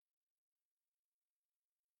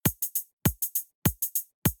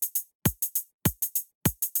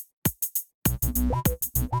Hello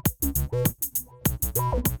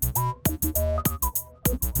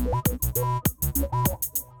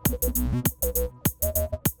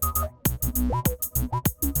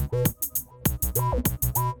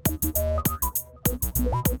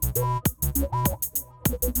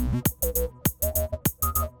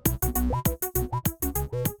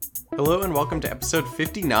and welcome to episode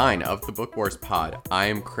 59 of the Book Wars Pod. I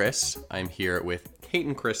am Chris. I'm here with Kate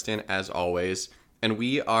and Kristen as always, and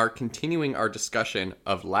we are continuing our discussion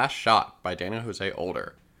of Last Shot by Daniel Jose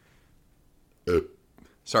Older.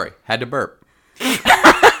 Sorry, had to burp.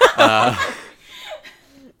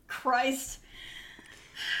 Christ.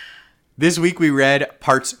 This week we read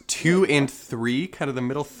parts 2 and 3, kind of the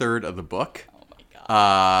middle third of the book. Oh my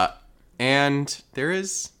god. And there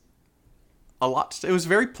is a lot. It was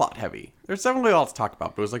very plot heavy. There's definitely a lot to talk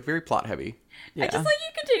about, but it was like very plot heavy. Yeah. I just like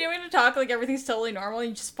you continuing to talk like everything's totally normal and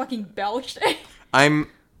you just fucking belched. I'm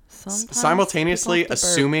Sometimes simultaneously people have to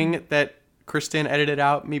burp. assuming that Kristen edited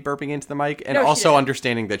out me burping into the mic and No, she also didn't.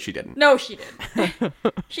 understanding that she didn't. No, she did.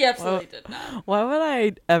 She absolutely did not. Why would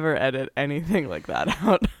I ever edit anything like that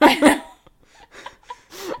out?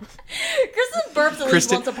 Kristen burps at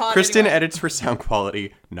least once a pod. Kristen anyway. edits for sound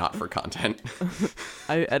quality, not for content.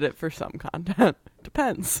 I edit for some content.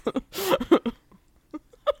 Depends.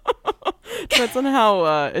 Depends on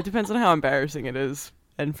how it depends on how embarrassing it is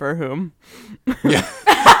and for whom. Yeah.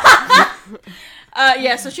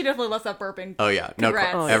 Yeah, so she definitely left that burping. Oh yeah. No.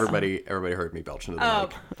 Congrats. Oh, yeah. Everybody heard me belch into the Oh,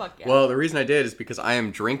 mic. fuck yeah. Well, the reason I did is because I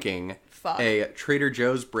am drinking Fuck. a Trader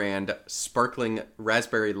Joe's brand sparkling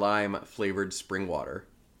raspberry lime flavored spring water.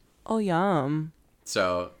 Oh, yum.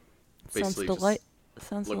 So Sounds basically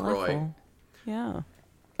Sounds LaCroix. delightful. Yeah.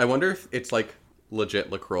 I wonder if it's like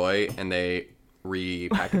legit LaCroix and they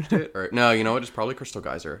repackaged it, or no, you know what? It's probably Crystal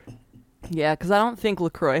Geyser. Yeah, because I don't think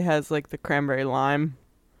LaCroix has like the cranberry lime.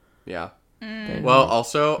 Yeah. They Well, don't.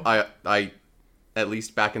 also, I at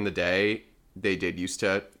least back in the day, they did used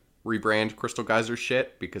to rebrand Crystal Geyser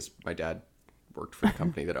shit because my dad worked for the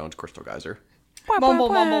company that owns Crystal Geyser. Mumble,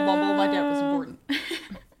 mumble, mumble. My dad was important.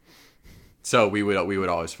 So we would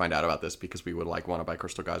always find out about this because we would like want to buy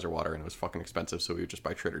Crystal Geyser water and it was fucking expensive, so we would just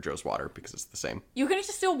buy Trader Joe's water because it's the same. You couldn't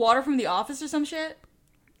just steal water from the office or some shit?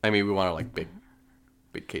 I mean, we wanted like big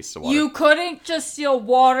cases of water. You couldn't just steal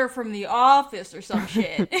water from the office or some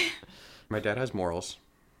shit. My dad has morals.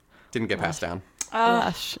 Didn't get passed down.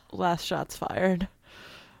 Last shot's fired.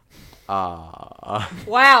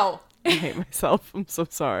 Wow. I hate myself. I'm so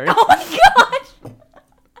sorry. Oh my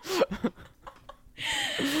god.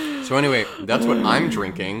 So anyway, that's what I'm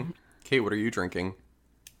drinking. Kate, what are you drinking?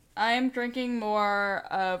 I'm drinking more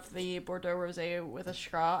of the Bordeaux Rosé with a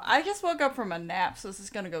straw. I just woke up from a nap, so this is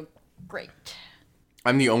gonna go great.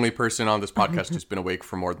 I'm the only person on this podcast who's been awake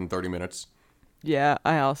for more than 30 minutes. Yeah,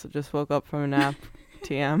 I also just woke up from a nap.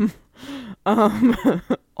 TM.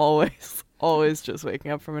 Always just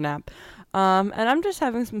waking up from a nap. And I'm just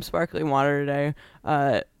having some sparkling water today.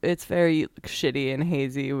 It's very shitty and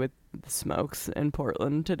hazy with the smokes in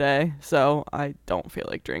Portland today, so I don't feel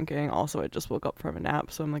like drinking. Also, I just woke up from a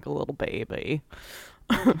nap, so I'm like a little baby.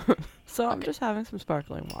 So I'm just having some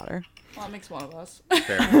sparkling water. Well, that makes one of us.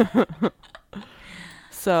 Fair.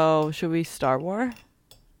 So, should we Star War?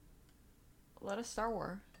 Let us Star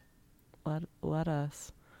War. Let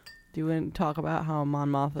us. Do you want to talk about how Mon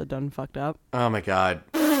Mothma done fucked up? Oh my god.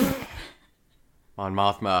 Mon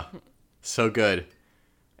Mothma. So good.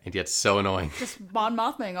 And yet so annoying. Just Mon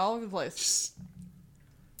Mothmang all over the place.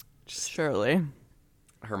 Surely.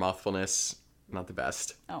 Her mouthfulness, not the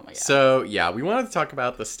best. Oh my god. So, yeah, we wanted to talk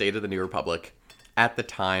about the state of the New Republic at the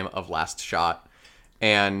time of Last Shot.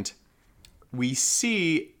 And we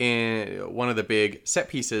see in one of the big set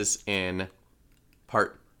pieces in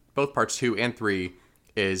both parts 2 and 3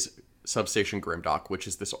 is Substation Grimdock, which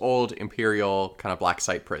is this old Imperial kind of black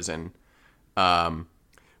site prison.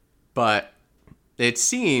 But it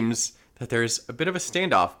seems that there's a bit of a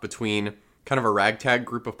standoff between kind of a ragtag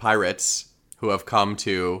group of pirates who have come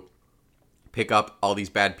to pick up all these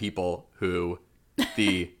bad people who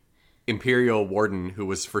the Imperial warden, who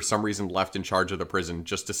was for some reason left in charge of the prison,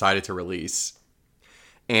 just decided to release.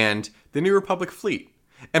 And the New Republic fleet.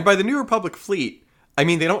 And by the New Republic fleet, I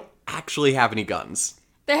mean they don't actually have any guns.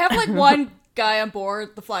 They have like one guy on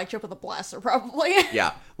board the flagship with a blaster, probably.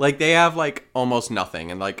 Yeah, like they have like almost nothing,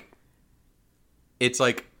 and like it's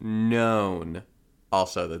like known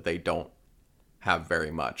also that they don't have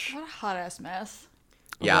very much. What a hot ass mess.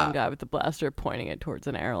 Yeah. One guy with the blaster pointing it towards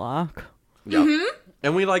an airlock. Yep.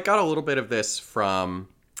 And we like got a little bit of this from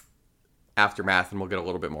Aftermath, and we'll get a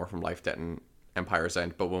little bit more from Life Debt and Empire's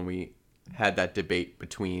End. But when we had that debate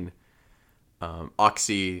between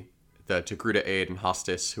Oxy, the Togruta aide and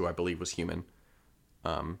Hostis, who I believe was human.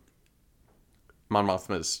 Mon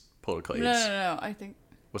Mothma's political aides. No. I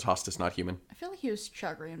Was Hostis not human? feel like he was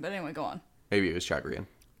Chagrian, but anyway, go on. Maybe it was Chagrian.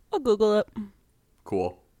 I'll Google it.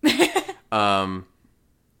 Cool.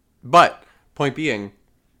 But point being,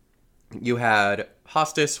 you had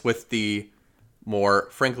Hostis with the more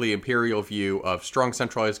frankly imperial view of strong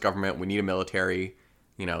centralized government. We need a military.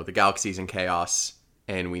 The galaxy's in chaos,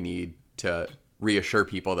 and we need to reassure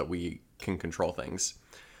people that we can control things.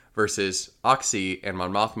 Versus Oxy and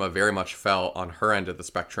Mon Mothma very much fell on her end of the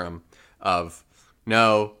spectrum of,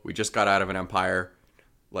 no, we just got out of an empire.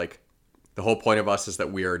 Like, the whole point of us is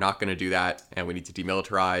that we are not going to do that, and we need to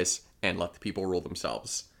demilitarize and let the people rule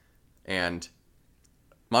themselves. And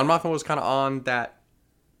Mon Mothma was kind of on that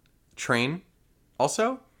train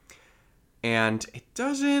also. And it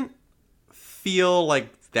doesn't feel like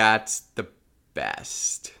that's the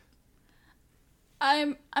best.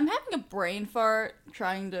 I'm having a brain fart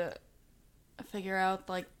trying to figure out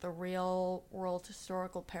like the real world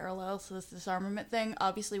historical parallels to this disarmament thing.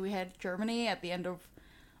 Obviously, we had Germany at the end of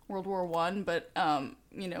World War One, but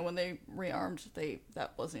when they rearmed,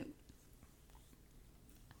 that wasn't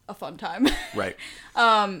a fun time. Right.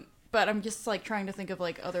 But I'm just like trying to think of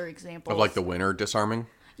like other examples Of like the winter disarming.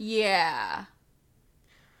 Yeah.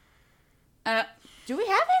 Do we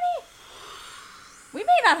have any? We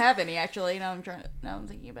may not have any actually. Now I'm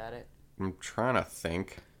thinking about it. I'm trying to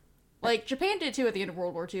think. Like Japan did too at the end of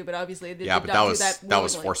World War II, but obviously they Yeah, did but not that was do that that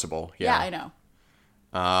was willingly. forcible. Yeah, Yeah. I know.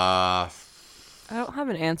 I don't have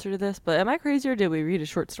an answer to this, but am I crazy or did we read a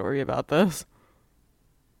short story about this?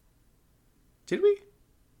 Did we?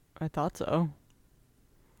 I thought so.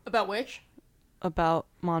 About which? About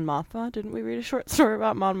Mon Mothma? Didn't we read a short story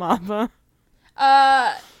about Mon Mothma?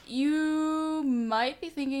 You might be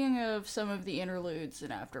thinking of some of the interludes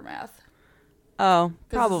in Aftermath. Oh, 'Cause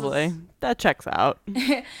probably. this That checks out.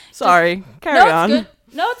 Sorry. Carry on. It's good.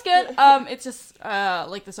 No, it's good. It's just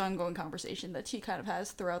like this ongoing conversation that she kind of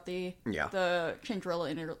has throughout the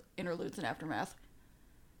Chandrilla interludes in Aftermath.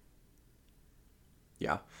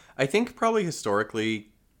 Yeah. I think probably historically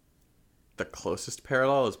the closest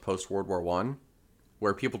parallel is post World War One,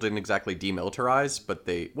 where people didn't exactly demilitarize, but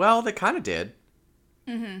they kind of did.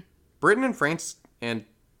 Mm-hmm. Britain and France and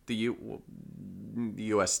the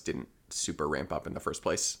U.S. didn't super ramp up in the first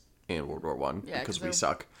place in World War One because we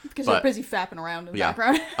suck. Because they're busy fapping around in the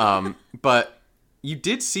background. But you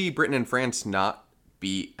did see Britain and France not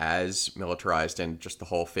be as militarized, and just the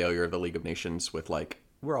whole failure of the League of Nations with like,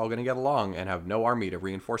 we're all going to get along and have no army to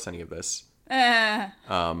reinforce any of this.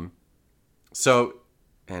 So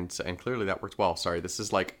clearly that worked well. Sorry, this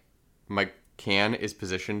is like my can is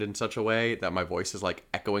positioned in such a way that my voice is like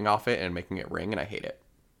echoing off it and making it ring, and I hate it.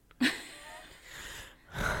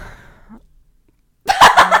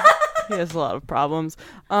 He has a lot of problems.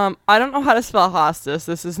 I don't know how to spell hostis.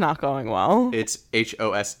 This is not going well. It's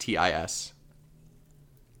Hostis.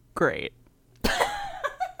 Great.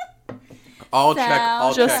 I'll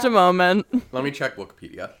check. Just a moment. Let me check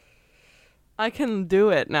Wikipedia. I can do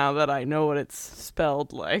it now that I know what it's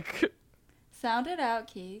spelled like. Sound it out,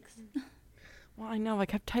 Keeks. Well, I know. I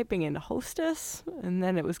kept typing in hostess, and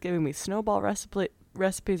then it was giving me snowball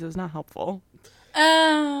recipes. It was not helpful.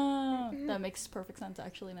 Oh, that makes perfect sense,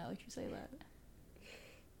 actually, now that you say that.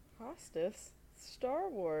 Hostis? Star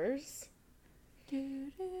Wars?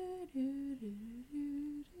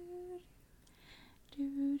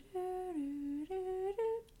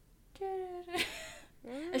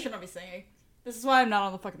 I should not be singing. This is why I'm not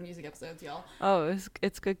on the fucking music episodes, y'all. Oh,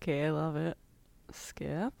 it's good, Kay. I love it.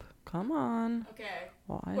 Skip. Come on. Okay.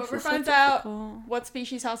 Why is Whoever this so finds out difficult? what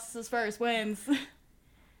species hostesses first wins.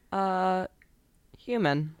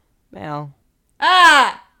 Human. Male.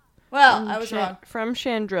 Ah! Well, I was wrong. From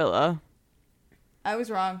Chandrilla. I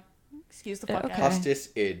was wrong. Excuse the fuck Okay. out. Hostis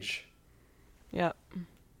Idge. Yep.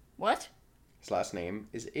 What? His last name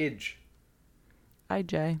is Idge.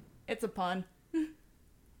 IJ. It's a pun.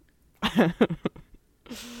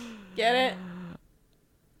 Get it?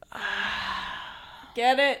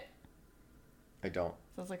 Get it? I don't.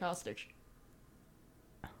 Sounds like hostage.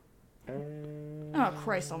 Oh,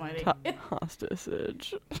 Christ almighty.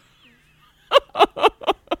 Hostage.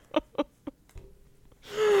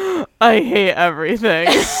 I hate everything.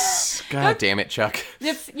 God damn it, Chuck.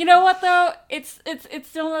 You know what though? It's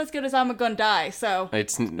still not as good as I'm a Gun Die. So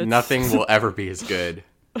Nothing will ever be as good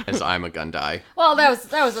as I'm a Gundai. well, that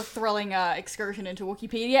was a thrilling excursion into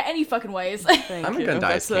Wikipedia. Any fucking ways. Thank I'm a you.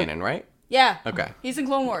 Gundai is That's a- canon, right? Yeah. Okay. He's in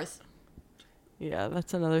Clone Wars. Yeah,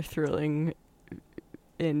 that's another thrilling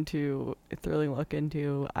look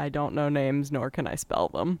into I don't know names nor can I spell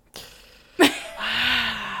them.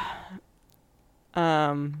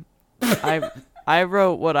 I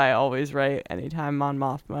wrote what I always write anytime Mon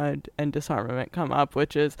Mothma and disarmament come up,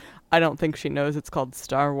 which is I don't think she knows it's called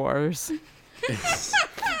Star Wars.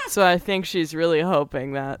 So I think she's really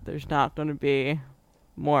hoping that there's not going to be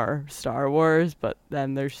more Star Wars, but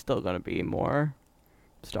then there's still going to be more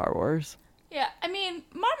Star Wars. Yeah, I mean,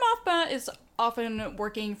 Mon Mothma is often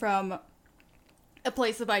working from a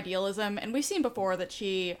place of idealism, and we've seen before that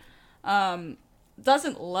she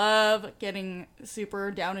doesn't love getting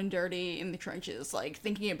super down and dirty in the trenches, like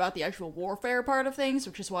thinking about the actual warfare part of things,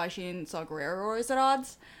 which is why she and Saw Gerrera are always at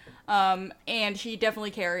odds. And she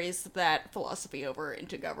definitely carries that philosophy over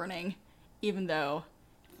into governing, even though,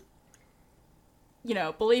 you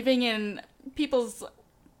know, believing in people's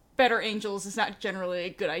better angels is not generally a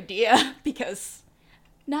good idea, because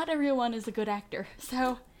not everyone is a good actor.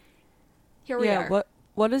 So, here we are.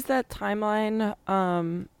 What is that timeline,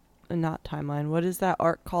 not timeline, what is that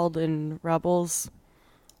arc called in Rebels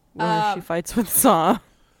where she fights with Saw?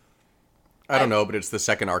 I don't know, but it's the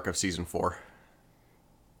second arc of season 4.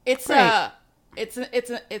 It's Great. it's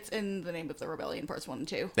in the name of the rebellion, parts 1 and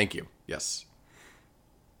 2. Thank you. Yes.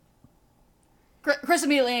 Chris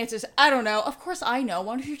immediately answers, I don't know. Of course I know.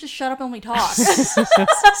 Why don't you just shut up and let me talk?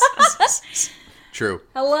 True.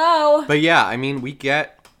 Hello? But yeah, I mean, we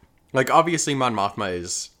get, like, obviously Mon Mothma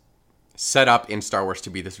is set up in Star Wars to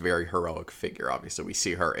be this very heroic figure. Obviously, we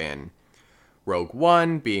see her in Rogue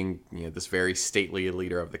One being, you know, this very stately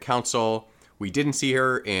leader of the council. We didn't see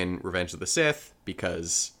her in Revenge of the Sith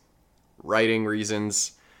because writing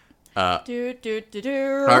reasons. Do.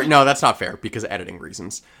 No, that's not fair because editing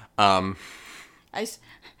reasons. Can I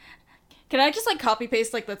just, like,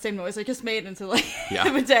 copy-paste, like, that same noise I just made into, like,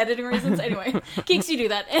 Yeah. into editing reasons? Anyway, Keeks, you do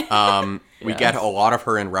that. We get a lot of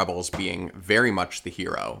her in Rebels being very much the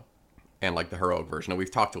hero and, like, the heroic version. And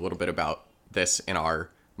we've talked a little bit about this in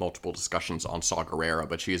our multiple discussions on Saw Gerrera,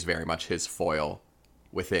 but she is very much his foil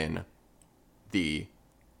within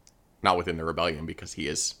not within the rebellion because he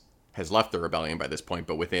has left the rebellion by this point,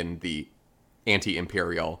 but within the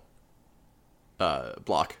anti-imperial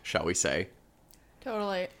bloc, shall we say.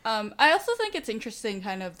 Totally. I also think it's interesting,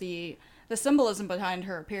 kind of the symbolism behind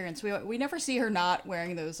her appearance. We never see her not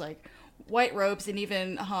wearing those, like, white robes, and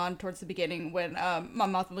even Han towards the beginning when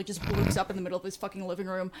Mon Mothma, like, just bloops up in the middle of his fucking living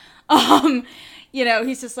room. You know,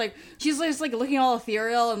 he's just like, she's just like looking all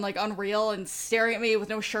ethereal and like unreal and staring at me with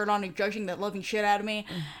no shirt on and judging the living shit out of me.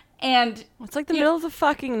 And It's like the middle of the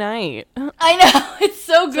fucking night. I know, it's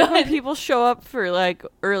so good. When people show up for like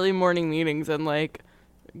early morning meetings and like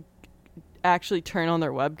actually turn on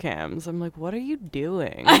their webcams, I'm like, what are you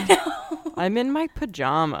doing? I know. I'm in my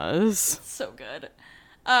pajamas. So good.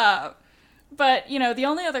 But, you know, the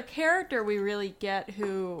only other character we really get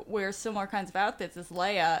who wears similar kinds of outfits is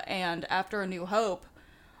Leia, and after A New Hope,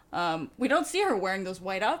 we don't see her wearing those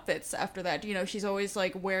white outfits after that. You know, she's always,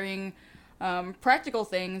 like, wearing practical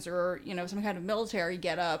things or, you know, some kind of military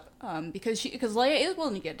get-up, because Leia is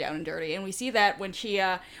willing to get down and dirty, and we see that when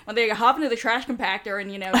when they hop into the trash compactor,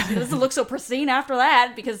 and, you know, she doesn't look so pristine after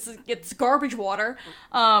that because it's garbage water.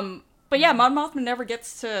 But yeah, Mon Mothma never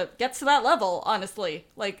gets to that level, honestly.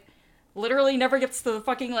 Like, literally never gets to the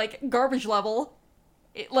fucking, like, garbage level,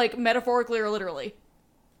 like, metaphorically or literally.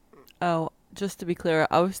 Oh, just to be clear,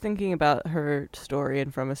 I was thinking about her story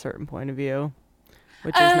and from a certain point of view,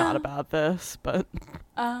 which is not about this, but,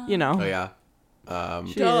 you know. Oh, yeah.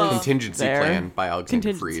 She is Contingency there. Plan by Alexander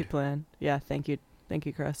Contingency Freed. Plan. Yeah, thank you. Thank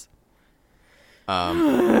you, Chris.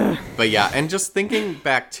 But yeah, and just thinking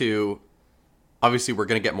back to, obviously we're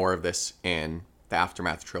going to get more of this in the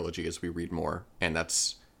Aftermath trilogy as we read more, and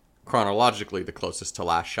that's chronologically the closest to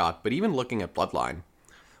Last Shot, but even looking at Bloodline,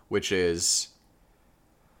 which is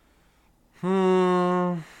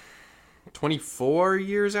 24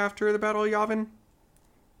 years after the Battle of Yavin,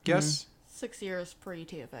 guess? 6 years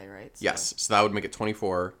pre-TFA, right? So. Yes, so that would make it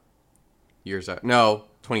 24 years out. No,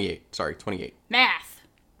 28. Sorry, 28. Math!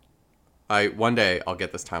 One day I'll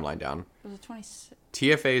get this timeline down. Was it 26?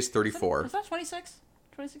 TFA is 34. Was that 26?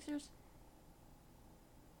 26 years?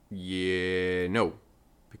 Yeah, no,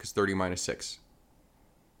 because 30 minus 6.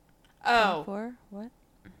 Oh, 4? What?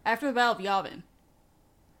 after the Battle of Yavin.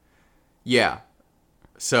 Yeah.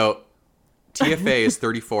 So TFA is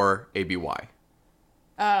 34 ABY,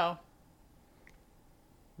 Oh.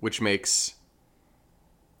 which makes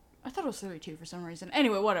I thought it was 32 for some reason.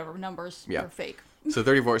 Anyway, whatever. Numbers Yeah. are fake. so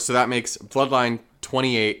 34. So that makes Bloodline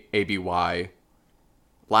 28 ABY.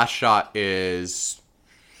 Last Shot is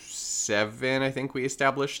 7, I think we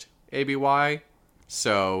established ABY.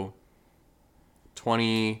 So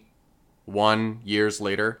 21 years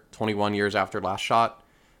later, 21 years after Last Shot,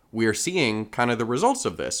 we are seeing kind of the results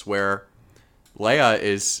of this, where Leia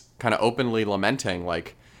is kind of openly lamenting,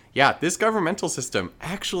 like, yeah, this governmental system,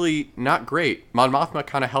 actually not great. Mon Mothma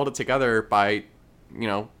kind of held it together by, you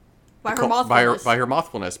know, By her by mothfulness. her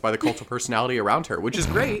mothfulness, by the cult of personality around her, which is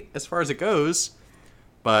great as far as it goes,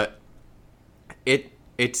 but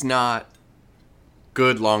it's not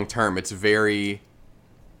good long term. It's very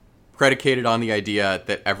predicated on the idea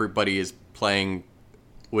that everybody is playing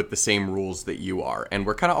with the same rules that you are. And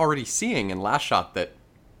we're kind of already seeing in Last Shot that,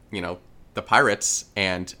 you know, the pirates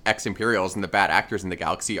and ex-Imperials and the bad actors in the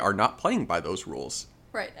galaxy are not playing by those rules.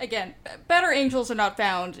 Right. Again, better angels are not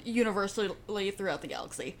found universally throughout the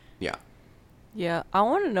galaxy. Yeah. Yeah, I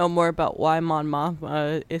want to know more about why Mon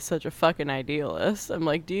Mothma is such a fucking idealist. I'm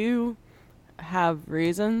like, do you have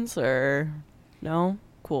reasons or no?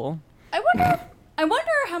 Cool. I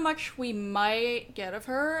wonder how much we might get of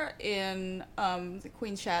her in the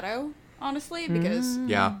Queen's Shadow, honestly, because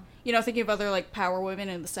Yeah. you know, thinking of other like power women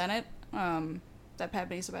in the Senate that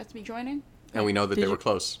Padme's about to be joining. And we know that Did they were you-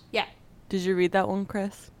 close. Yeah. Did you read that one,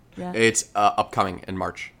 Chris? Yeah. It's upcoming in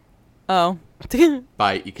March Oh.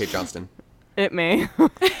 by E.K. Johnston. It may.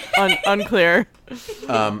 Unclear.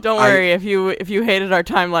 Don't I- worry if you hated our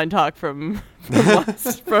timeline talk from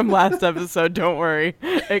last episode. Don't worry,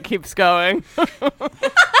 it keeps going.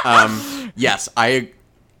 Yes, I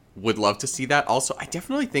would love to see that. Also, I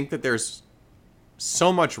definitely think that there's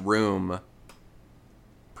so much room,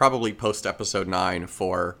 probably post episode 9,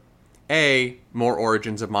 for A, more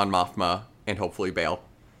origins of Mon Mothma and hopefully Bail,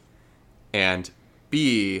 and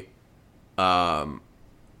B, well,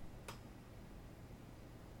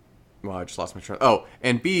 I just lost my train. Oh,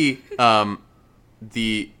 and B,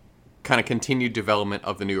 the kind of continued development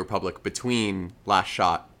of the New Republic between Last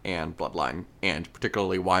Shot and Bloodline, and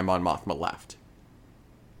particularly why Mon Mothma left.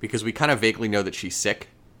 Because we kind of vaguely know that she's sick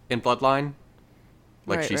in Bloodline.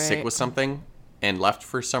 Like, Right, she's sick right. with something and left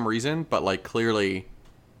for some reason, but, like, clearly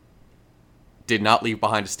did not leave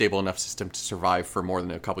behind a stable enough system to survive for more than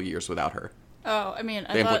a couple years without her. Oh, I mean,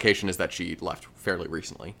 The implication is that she left fairly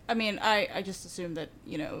recently. I just assumed that,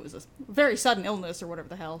 you know, it was a very sudden illness or whatever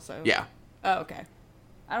the hell, so. Yeah. Oh, okay.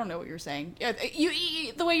 I don't know what you were saying. Yeah,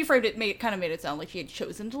 you the way you framed it kind of made it sound like she had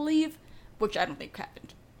chosen to leave, which I don't think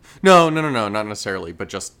happened. No, not necessarily, but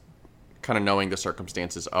just kind of knowing the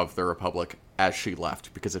circumstances of the Republic as she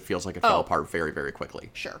left, because it feels like it fell Oh. apart very, very quickly.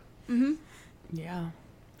 Sure. Yeah.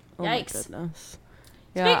 Oh Yikes. my goodness.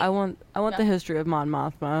 Yeah, Speak- I want Yeah. the history of Mon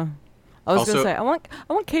Mothma. I was Also- gonna say I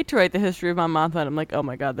want Kate to write the history of Mon Mothma, and I'm like, oh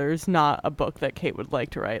my god, there's not a book that Kate would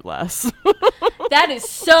like to write less. That is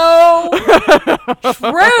so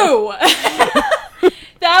true.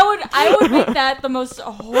 I would make that the most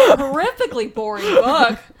horrifically boring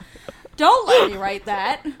book. Don't let me write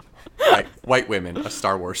that. Like, White Women, a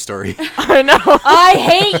Star Wars story. I know. I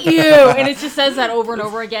hate you, and it just says that over and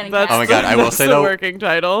over again. In That's Oh my capitals. God, I will that's say the though, working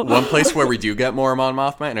title. one place where we do get more Mon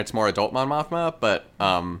Mothma, and it's more adult Mon Mothma, but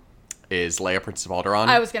is Leia, Princess of Alderaan.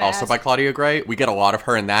 I was gonna also ask. by Claudia Gray. We get a lot of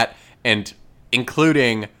her in that, and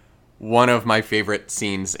including one of my favorite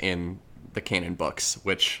scenes in the canon books,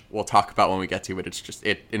 which we'll talk about when we get to it.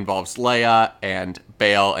 It involves Leia and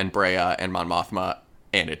Bail and Brea and Mon Mothma,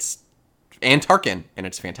 and Tarkin, and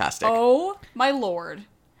it's fantastic. Oh my lord!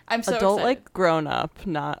 I'm so Adult excited. like grown up,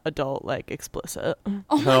 not adult like explicit.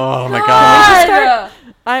 Oh my God. God!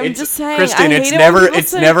 I'm It's, just saying, Kristen, I it's hate it when never people it's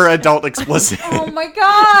say- never adult explicit. Oh my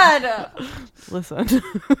god! Listen,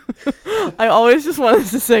 I always just wanted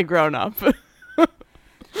to say grown up.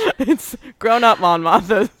 It's grown up Mon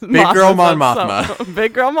Mothma. Big girl Mon Mothma.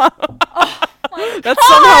 Big girl Mon. That's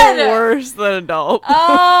God! somehow worse than adult.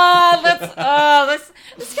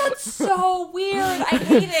 This got so weird. I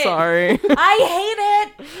hate it. Sorry. I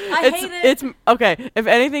hate it. I hate it. It's okay. If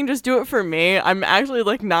anything, just do it for me. I'm actually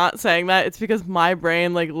like not saying that. It's because my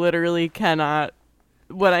brain like literally cannot.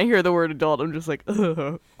 When I hear the word adult, I'm just like,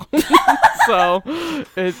 ugh. So,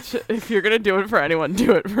 if you're gonna do it for anyone,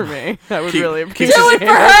 do it for me. I would Keep- really keep appreciate Do it it.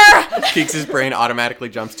 for her. Keeks' brain automatically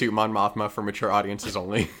jumps to Mon Mothma for mature audiences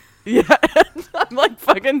only. Yeah, I'm like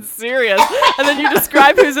fucking serious. And then you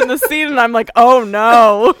describe who's in the scene, and I'm like, oh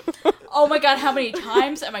no. Oh my god! How many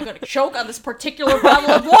times am I going to choke on this particular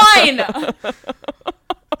bottle of wine?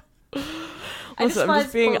 Listen, I'm just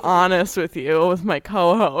despise being both of you. honest with you, with my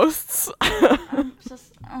co-hosts.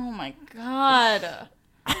 Oh my god.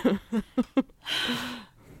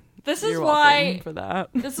 This is You're why. welcome for that.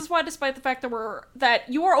 This is why, despite the fact that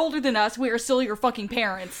you are older than us, we are still your fucking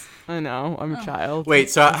parents. I know, I'm a child.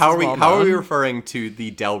 Wait, so This how is are we well how are we known. referring to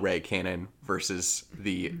the Del Rey canon versus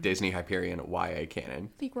the Disney Hyperion YA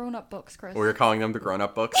canon? The grown-up books, Chris. We're calling them the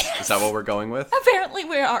grown-up books. Is that what we're going with? Apparently,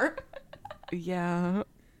 we are. Yeah.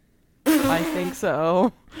 I think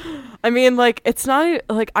so. I mean, like, it's not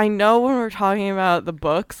like I know when we're talking about the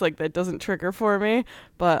books, like that doesn't trigger for me,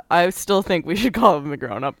 but I still think we should call them the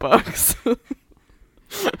grown-up books.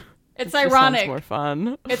 It's Just sounds ironic. more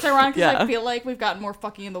fun. It's ironic because Yeah. I feel like we've gotten more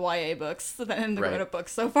fucking in the YA books than in the Right. grown-up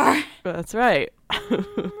books so far. That's right.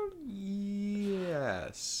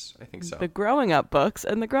 Yes, I think so. The growing up books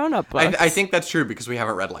and the grown up books. I think that's true because we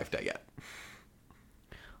haven't read Life Day yet.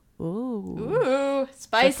 Ooh. Ooh, Is that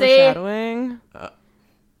spicy. foreshadowing?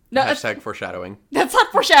 No, Hashtag foreshadowing. that's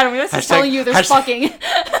not foreshadowing. That's just Hashtag- telling you there's hashtag- fucking.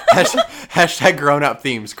 Hashtag grown up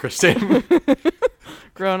themes, Kristen.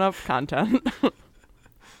 Grown up content.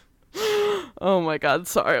 Oh my god,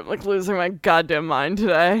 sorry. I'm like losing my goddamn mind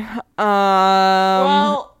today.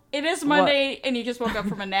 Well, it is Monday, and you just woke up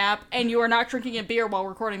from a nap, and you are not drinking a beer while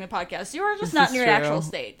recording the podcast. You are just This not is in your true. actual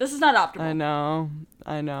state. This is not optimal.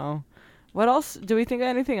 I know. What else? Do we think of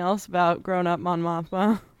anything else about grown up Mon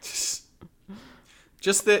Mothma?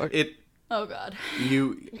 Just that it Oh god.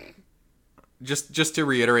 you just to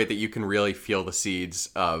reiterate that you can really feel the seeds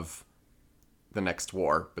of the next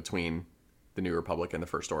war between the New Republic and the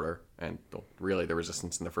First Order, and really the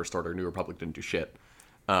Resistance and the First Order. New Republic didn't do shit.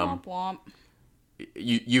 Womp womp.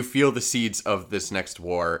 You feel the seeds of this next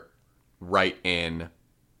war right in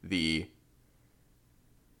the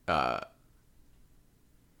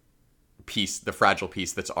piece, the fragile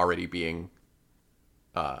piece that's already being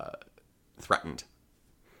threatened.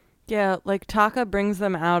 Yeah, like Taka brings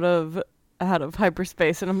them out of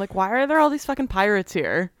hyperspace, and I'm like, why are there all these fucking pirates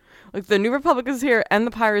here? Like the New Republic is here and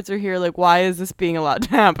the pirates are here. Like, why is this being allowed to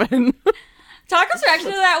happen? Taka's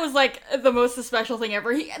reaction to that was like the most special thing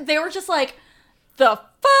ever. They were just like, "The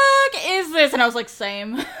fuck is this?" And I was like,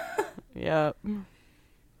 "Same." Yep.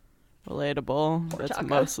 Relatable. Poor That's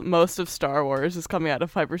Taka. most of Star Wars is coming out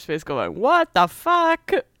of hyperspace going, what the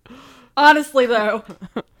fuck? Honestly, though,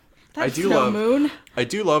 I do no love moon. I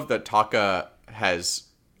do love that Taka has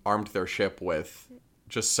armed their ship with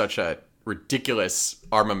just such a ridiculous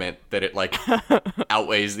armament that it like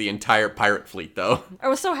outweighs the entire pirate fleet though. I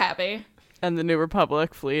was so happy. And the New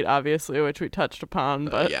Republic fleet, obviously, which we touched upon,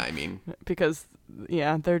 but Yeah, I mean, because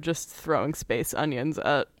yeah, they're just throwing space onions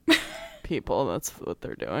at people. That's what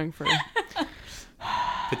they're doing for.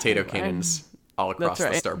 potato cannons all across That's the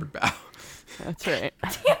right. starboard bow. That's right.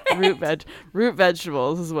 root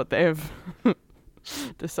vegetables is what they've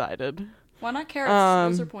decided. Why not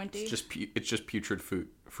carrots? Those are pointy. It's just putrid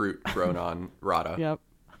fruit grown on Rada.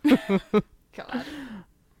 Yep.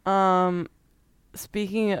 God.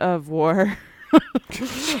 Speaking of war,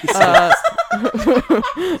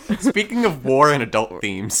 Speaking of war and adult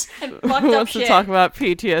themes, And who fucked up wants to shit. talk about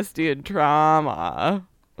PTSD and trauma?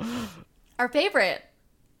 Our favorite.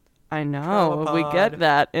 I know we Traumapod. get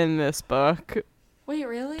that in this book. Wait,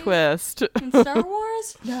 really? Twist, In Star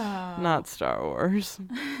Wars? No. not Star Wars.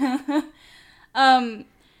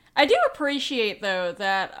 I do appreciate though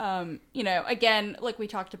that you know, again, like we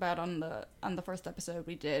talked about on the first episode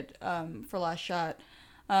we did for Last Shot.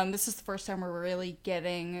 This is the first time we're really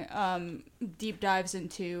getting deep dives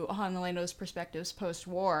into Han and Leno's perspectives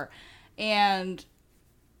post-war, and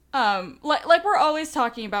like we're always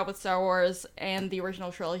talking about with Star Wars and the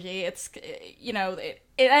original trilogy, it's you know it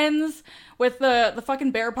ends with the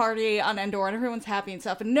fucking bear party on Endor and everyone's happy and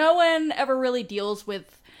stuff, and no one ever really deals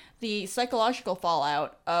with the psychological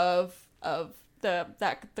fallout of the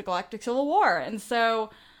Galactic Civil War, and so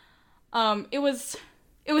it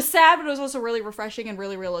was sad, but it was also really refreshing and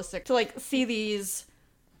really realistic to like see these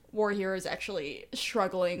war heroes actually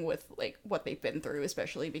struggling with like what they've been through,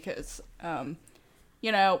 especially because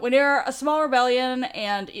you know, when you're a small rebellion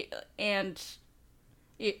and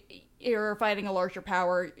you're fighting a larger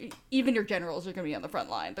power, even your generals are going to be on the front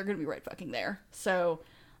line. They're going to be right fucking there. So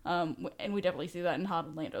and we definitely see that in Han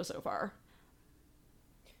and Lando so far.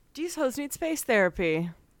 These hoes need space therapy.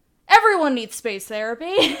 Everyone needs space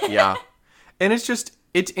therapy. yeah, and it's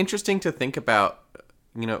interesting to think about,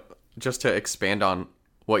 you know, just to expand on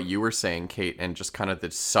what you were saying, Kate, and just kind of the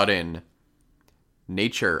sudden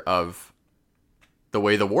nature of the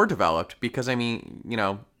way the war developed, because I mean, you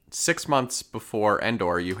know, 6 months before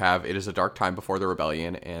Endor, you have It Is a Dark Time Before the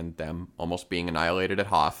Rebellion and them almost being annihilated at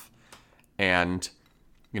Hoth, and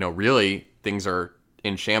you know, really things are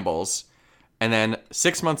in shambles. And then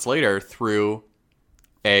 6 months later, through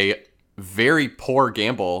a very poor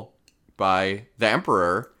gamble by the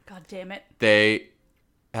Emperor, God damn it. they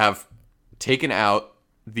have taken out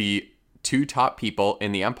the two top people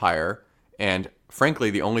in the Empire, and frankly,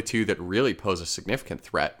 the only two that really pose a significant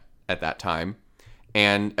threat at that time,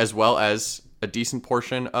 and as well as a decent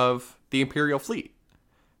portion of the Imperial fleet,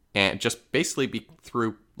 and just basically be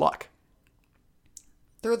through luck.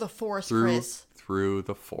 Through the Force, through Chris. through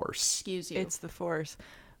the Force. Excuse you. It's the Force.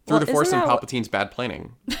 Through Well, the Force isn't and that what- Palpatine's bad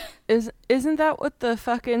planning. Isn't that what the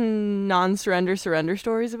fucking non-surrender surrender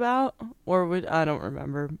story's about? Or would I don't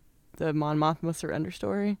remember the Mon Mothma surrender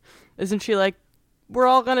story. Isn't she like, we're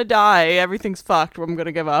all gonna die, everything's fucked, I'm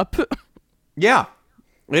gonna give up? Yeah,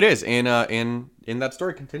 it is. In that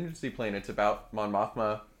story, Contingency Plan, it's about Mon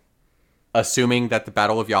Mothma assuming that the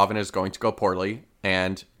Battle of Yavin is going to go poorly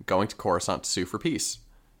and going to Coruscant to sue for peace.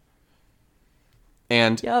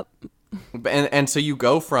 And Yep. and so you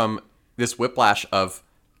go from this whiplash of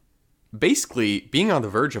basically being on the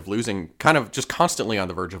verge of losing, kind of just constantly on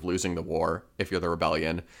the verge of losing the war if you're the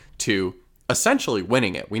rebellion, to essentially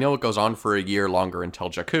winning it. We know it goes on for a year longer until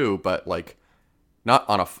Jakku, but like not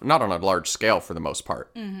on a large scale for the most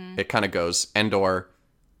part. Mm-hmm. It kind of goes Endor,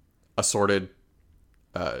 assorted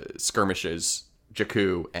skirmishes,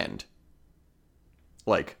 Jakku, end.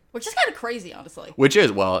 Like, Which is kind of crazy, honestly. which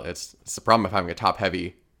is, well, it's the problem of having a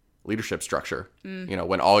top-heavy leadership structure. You know,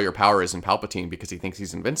 when all your power is in Palpatine because he thinks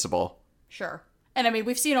he's invincible. Sure. And I mean,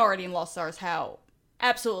 we've seen already in Lost Stars how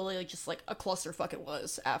absolutely like, just like a clusterfuck it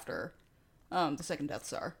was after the second Death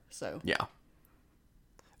Star. So Yeah.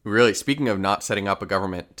 Really, speaking of not setting up a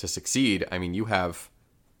government to succeed, I mean, you have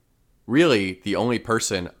really the only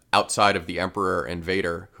person outside of the Emperor and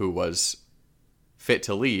Vader who was fit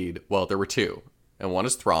to lead. Well, there were two. And one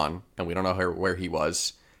is Thrawn, and we don't know where he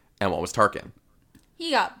was. And one was Tarkin. he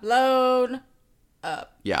got blown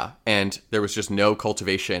up. Yeah, and there was just no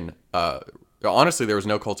cultivation. Honestly, there was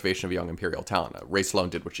no cultivation of young Imperial talent. Rae Sloane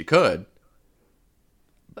did what she could,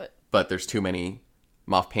 but there's too many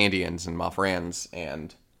Moff Pandians and Moff Rans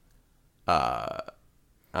and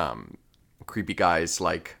creepy guys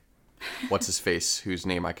like what's his face, whose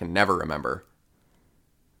name I can never remember.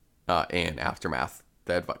 In Aftermath,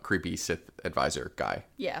 the creepy Sith advisor guy.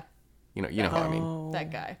 Yeah, You know who I mean. that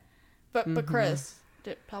guy. But Chris,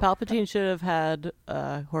 did Palpatine should have had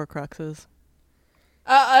Horcruxes.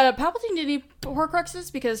 Palpatine didn't need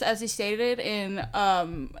Horcruxes because, as he stated in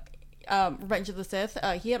Revenge of the Sith,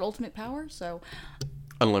 he had ultimate power. So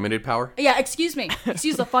Unlimited power. yeah, excuse me,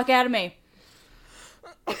 excuse the fuck out of me.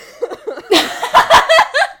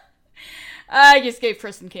 I just gave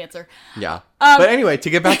Kristen cancer. Yeah. But anyway, to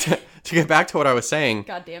get back to what I was saying.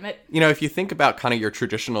 God damn it. You know, if you think about kind of your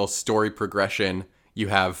traditional story progression, you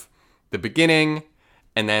have the beginning,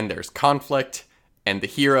 and then there's conflict, and the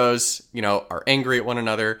heroes, you know, are angry at one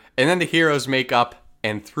another, and then the heroes make up,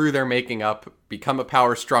 and through their making up, become a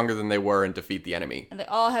power stronger than they were and defeat the enemy. And they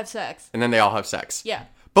all have sex. And then they all have sex. Yeah.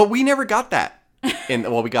 But we never got that.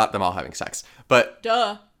 Well, we got them all having sex, but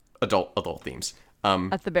Duh. adult themes.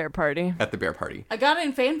 At the bear party. At the bear party. I got it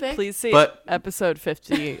in fanfic. Please see But- episode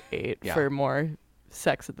 58 Yeah. for more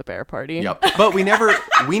sex at the bear party. Yep. But we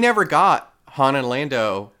never got Han and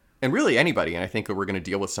Lando, and really anybody, and I think we're going to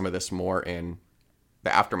deal with some of this more in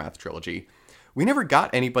the Aftermath trilogy. We never got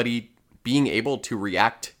anybody being able to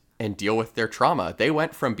react and deal with their trauma. They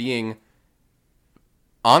went from being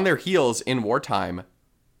on their heels in wartime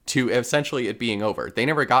to essentially it being over. They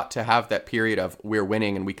never got to have that period of we're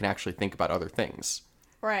winning and we can actually think about other things.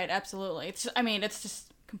 Right, absolutely. It's just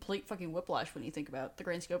complete fucking whiplash when you think about the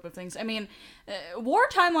grand scope of things. I mean, war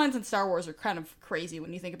timelines in Star Wars are kind of crazy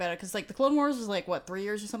when you think about it, because like the Clone Wars was like what, 3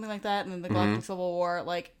 years or something like that, and then the Galactic Civil War,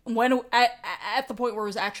 like when at the point where it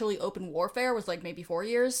was actually open warfare was like maybe 4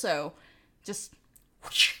 years. So just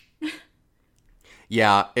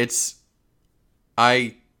Yeah, it's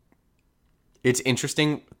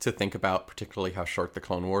interesting to think about, particularly how short the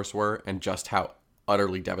Clone Wars were and just how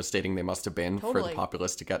utterly devastating they must have been for Totally. the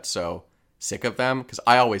populace to get so sick of them. Because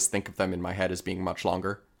I always think of them in my head as being much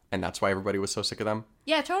longer, and that's why everybody was so sick of them.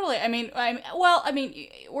 yeah, totally.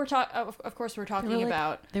 We're talking. Of course, we're talking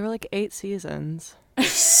about. They were like 8 seasons.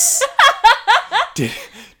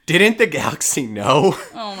 Didn't the galaxy know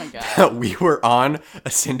Oh my god. that we were on a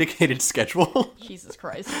syndicated schedule? Jesus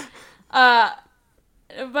Christ. But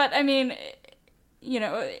I mean, you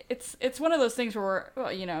know, it's one of those things where,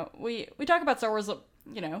 well, you know, we talk about Star Wars,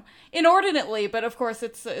 you know, inordinately, but of course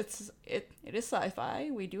it is sci-fi.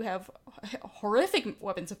 We do have horrific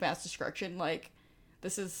weapons of mass destruction. Like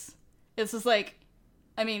this is like,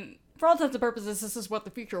 I mean, for all intents and purposes, this is what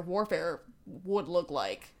the future of warfare would look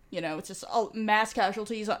like. You know, it's just all mass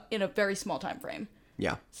casualties in a very small time frame.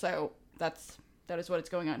 Yeah. So that is what is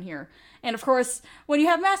going on here. And of course, when you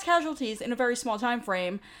have mass casualties in a very small time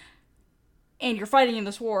frame, and you're fighting in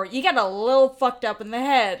this war, you get a little fucked up in the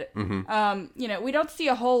head. Mm-hmm. You know, we don't see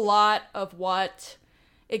a whole lot of what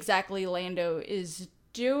exactly Lando is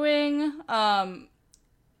doing.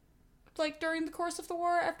 like during the course of the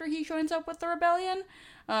war after he joins up with the rebellion.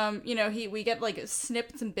 We get like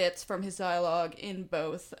snippets and bits from his dialogue in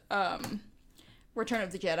both Return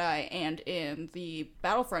of the Jedi and in the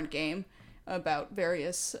Battlefront game about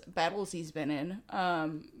various battles he's been in.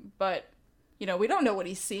 But we don't know what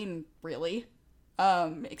he's seen really,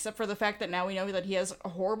 except for the fact that now we know that he has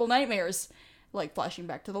horrible nightmares, like flashing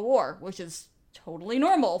back to the war, which is totally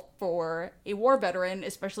normal for a war veteran,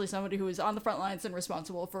 especially somebody who is on the front lines and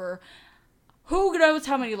responsible for who knows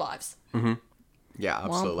how many lives. Mm-hmm. Yeah,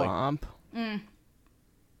 absolutely. Womp womp.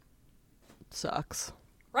 Sucks.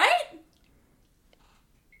 Right?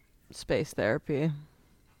 Space therapy.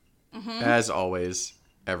 Mm-hmm. As always,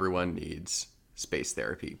 everyone needs space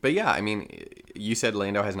therapy. But yeah, I mean, you said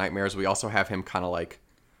Lando has nightmares. We also have him kind of like,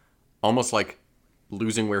 almost like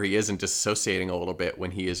losing where he is and disassociating a little bit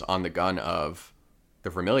when he is on the gun of the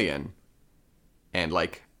Vermilion. And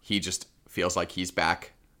like, he just feels like he's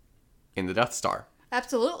back in the Death Star.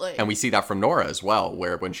 Absolutely. And we see that from Nora as well,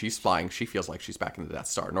 where when she's flying, she feels like she's back in the Death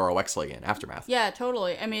Star. Nora Wexley in Aftermath. Yeah,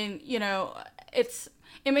 totally. I mean,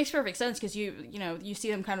 it makes perfect sense because you see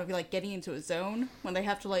them kind of like getting into a zone when they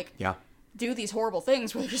have to like do these horrible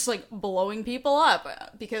things where they're just like blowing people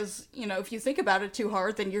up, because if you think about it too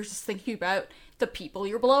hard, then you're just thinking about the people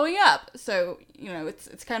you're blowing up. So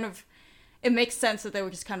it's kind of, it makes sense that they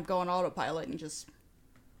would just kind of go on autopilot and just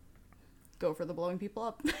go for the blowing people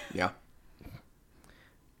up. Yeah.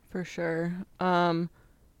 For sure.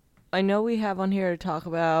 I know we have on here to talk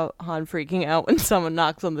about Han freaking out when someone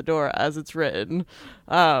knocks on the door, as it's written.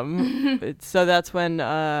 So that's when,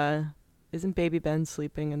 isn't Baby Ben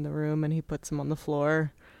sleeping in the room and he puts him on the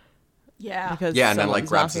floor? Yeah. Because and then like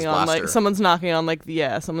grabs his blaster. Someone's knocking on like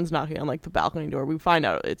the balcony door. We find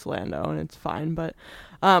out it's Lando and it's fine. But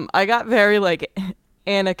I got very like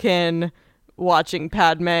Anakin watching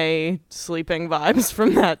Padme sleeping vibes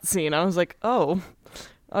from that scene. I was like, oh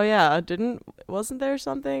yeah, wasn't there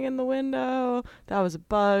something in the window? That was a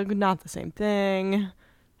bug, not the same thing.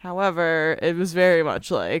 However, it was very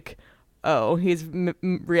much like, oh, he's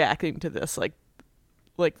reacting to this like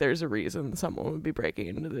there's a reason someone would be breaking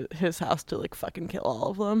into his house to like fucking kill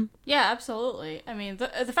all of them. Yeah, absolutely. I mean, the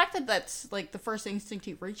fact that that's like the first instinct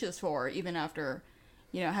he reaches for, even after,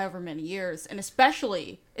 however many years, and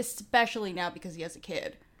especially now because he has a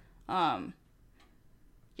kid.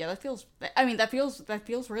 Yeah, that feels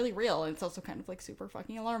really real, and it's also kind of like super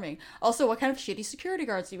fucking alarming. Also, what kind of shitty security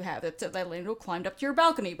guards do you have that Lando climbed up to your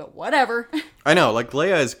balcony? But whatever. I know, like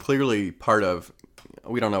Leia is clearly part of.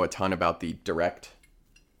 We don't know a ton about the direct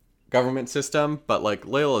government system, but like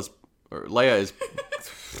Leia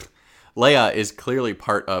is clearly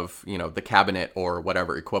part of the cabinet or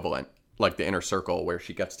whatever equivalent, like the inner circle where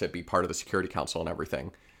she gets to be part of the Security Council and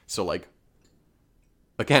everything. So like,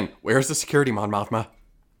 again, where's the security, Mon Mothma?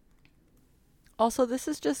 Also, this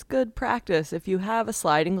is just good practice. If you have a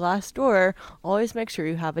sliding glass door, always make sure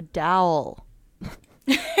you have a dowel.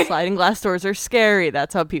 Sliding glass doors are scary.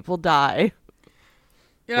 That's how people die.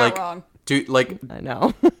 You're not wrong. Dude, like, I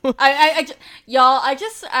know. I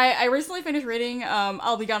recently finished reading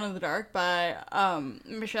I'll Be Gone in the Dark by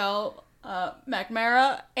Michelle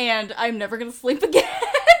McNamara, and I'm never gonna sleep again.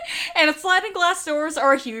 And sliding glass doors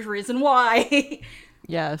are a huge reason why.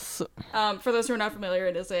 Yes. For those who are not familiar,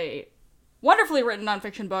 it is a wonderfully written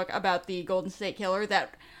nonfiction book about the Golden State Killer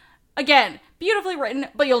that, again, beautifully written,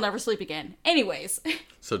 but you'll never sleep again. Anyways.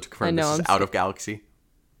 So to confirm, this is out of Galaxy?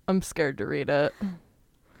 I'm scared to read it.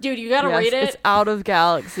 Dude, you gotta read it. It's out of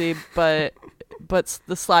Galaxy, but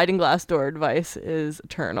the sliding glass door advice is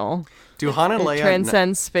eternal. Do Han and Leia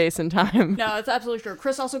transcends space and time? No, it's absolutely true.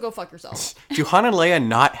 Chris, also go fuck yourself. Do Han and Leia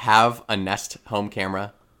not have a Nest home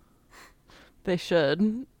camera? They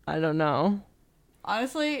should. I don't know.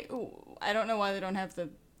 Honestly, I don't know why they don't have the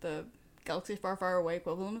Galaxy Far, Far Away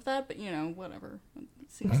equivalent of that, but whatever.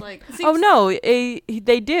 It seems like. Oh no,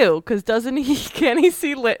 they do, because can't he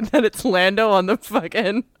see that it's Lando on the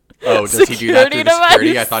fucking? Oh, does he do that through the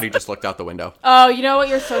security? I thought he just looked out the window. Oh, you know what?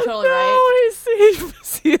 You're so totally right. He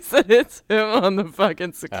sees that it's him on the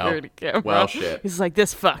fucking security camera. Well, shit. He's like,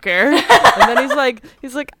 this fucker. And then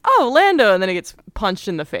he's like, oh, Lando. And then he gets punched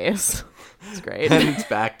in the face. It's great. And it's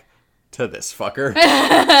back to this fucker.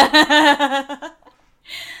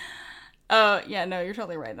 Yeah, no, you're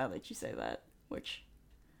totally right now that you say that. Which,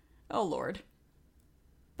 oh lord.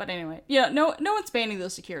 But anyway, yeah, no one's banning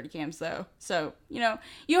those security cams though. So you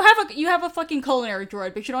have a fucking culinary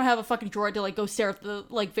droid, but you don't have a fucking droid to like go stare at the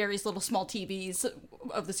like various little small TVs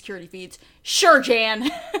of the security feeds. Sure, Jan.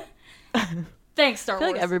 Thanks, Star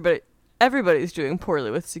Wars. I feel like everybody's doing poorly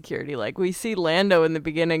with security. Like we see Lando in the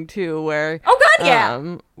beginning too, where oh god,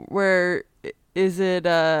 yeah. Where is it?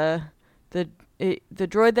 the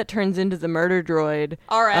droid that turns into the murder droid.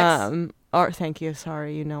 RX. Thank you.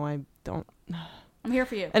 Sorry, I don't. I'm here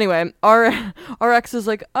for you. Anyway, RX is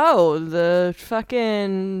like, oh, the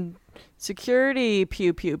fucking security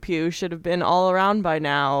pew should have been all around by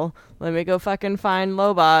now. Let me go fucking find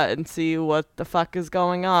Lobot and see what the fuck is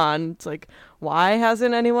going on. It's like, why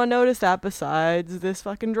hasn't anyone noticed that besides this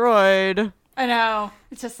fucking droid? I know.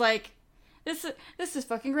 It's just like, this is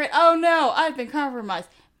fucking great. Oh no, I've been compromised.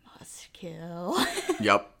 Must kill.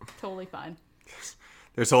 Yep. Totally fine.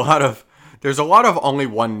 There's a lot of only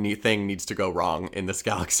one thing needs to go wrong in this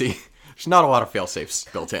galaxy. There's not a lot of fail-safes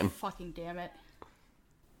built in. Fucking damn it.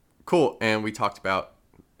 Cool, and we talked about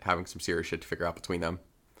having some serious shit to figure out between them.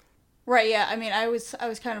 Right, yeah. I mean, I was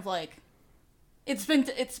kind of like, it's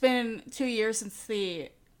been 2 years since the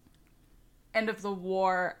end of the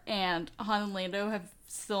war, and Han and Lando have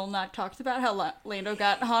still not talked about how Lando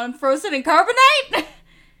got Han frozen in carbonite.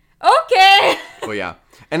 Okay. Well, yeah,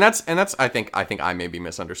 and that's I think I maybe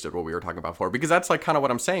misunderstood what we were talking about before, because that's like kind of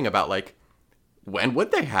what I'm saying about like, when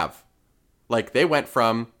would they have? Like, they went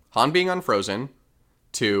from Han being unfrozen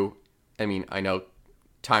to, I mean, I know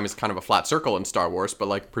time is kind of a flat circle in Star Wars, but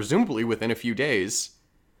like presumably within a few days,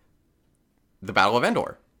 the Battle of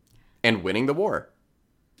Endor and winning the war.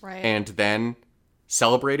 Right. And then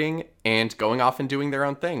celebrating and going off and doing their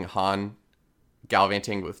own thing. Han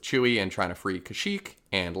gallivanting with Chewie and trying to free Kashyyyk,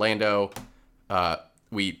 and Lando,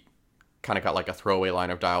 we kind of got like a throwaway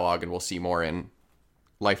line of dialogue, and we'll see more in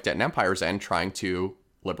Life, Debt, and Empire's End, trying to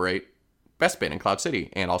liberate Bespin and Cloud City.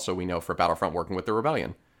 And also we know for Battlefront working with the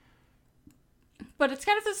Rebellion. But it's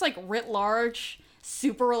kind of this like writ large,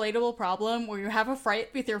 super relatable problem where you have a fight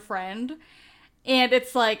with your friend, and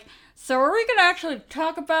it's like, so are we gonna actually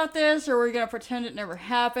talk about this, or are we gonna pretend it never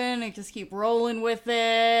happened and just keep rolling with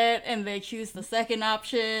it? And they choose the second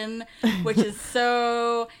option, which is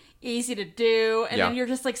so easy to do. And then you're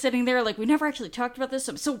just like sitting there like, we never actually talked about this,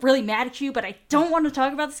 so I'm still really mad at you, but I don't want to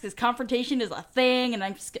talk about this because confrontation is a thing, and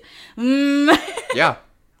I'm just Yeah.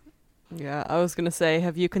 Yeah, I was gonna say,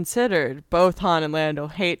 have you considered both Han and Lando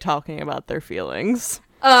hate talking about their feelings?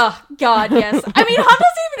 Oh, God, yes. I mean, Han doesn't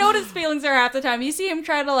even know what his feelings are half the time. You see him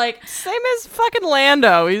try to, like... Same as fucking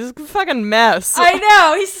Lando. He's a fucking mess. I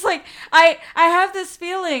know. He's just like, I have this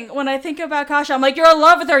feeling when I think about Kasha. I'm like, you're in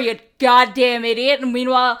love with her, you goddamn idiot. And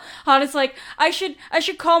meanwhile, Han is like, I should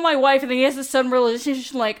call my wife. And then he has this sudden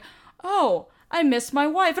realization, like, oh, I miss my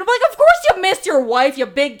wife. And I'm like, of course you missed your wife, you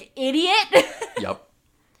big idiot. Yep.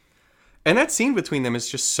 And that scene between them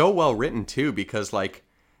is just so well written, too, because, like,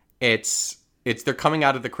 it's they're coming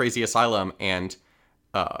out of the crazy asylum, and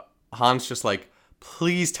Han's just like,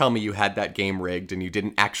 please tell me you had that game rigged and you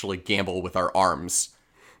didn't actually gamble with our arms.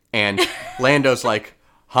 And Lando's like,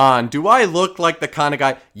 Han, do I look like the kind of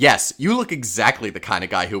guy? Yes, you look exactly the kind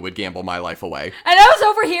of guy who would gamble my life away. And I was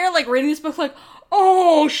over here, like, reading this book, like,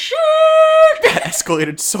 oh, shit! That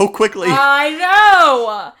escalated so quickly. I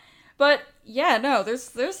know! But... yeah, no,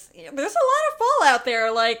 there's a lot of fallout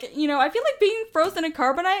there. Like, I feel like being frozen in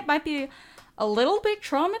carbonite might be a little bit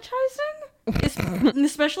traumatizing,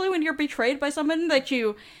 especially when you're betrayed by someone that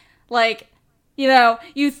you, like,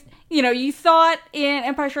 you thought in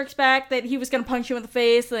Empire Strikes Back that he was gonna punch you in the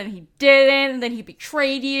face, and then he didn't, and then he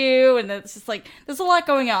betrayed you, and it's just like, there's a lot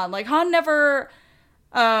going on. Like, Han never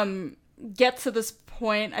gets to this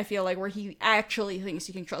point, I feel like, where he actually thinks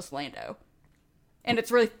he can trust Lando. And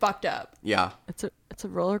it's really fucked up. Yeah. It's a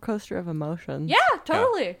roller coaster of emotions. Yeah,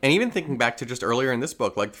 totally. Yeah. And even thinking back to just earlier in this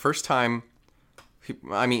book, like the first time,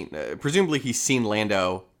 presumably he's seen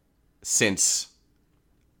Lando since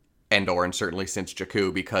Endor, and certainly since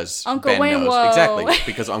Jakku, because Uncle Ben Wenwo. knows. Exactly,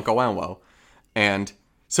 because Uncle Wenwo. And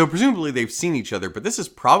so presumably they've seen each other, but this is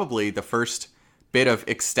probably the first bit of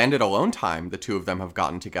extended alone time the two of them have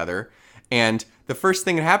gotten together. And the first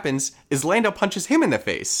thing that happens is Lando punches him in the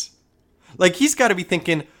face. Like, he's got to be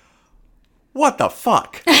thinking, what the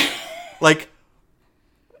fuck? Like,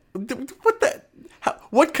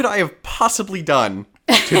 what could I have possibly done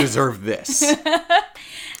to deserve this?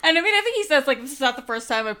 And I mean, I think he says, like, this is not the first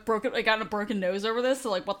time I've gotten a broken nose over this, so,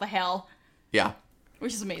 like, what the hell? Yeah.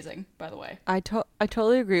 Which is amazing, by the way. I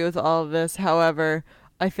totally agree with all of this. However,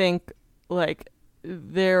 I think, like,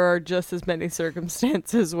 there are just as many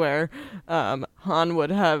circumstances where Han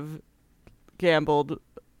would have gambled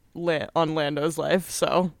on Lando's life,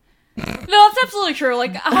 so... No, that's absolutely true.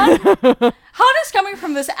 Like, Han is coming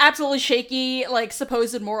from this absolutely shaky, like,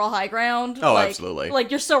 supposed moral high ground. Oh, like, absolutely.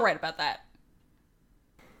 Like, you're so right about that.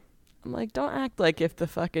 I'm like, don't act like if the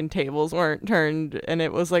fucking tables weren't turned and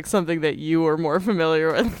it was, like, something that you were more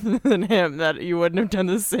familiar with than him, that you wouldn't have done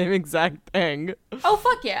the same exact thing. Oh,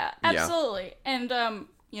 fuck yeah. Absolutely. Yeah. And,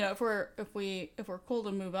 you know, if we're cool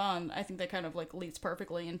to move on, I think that kind of like leads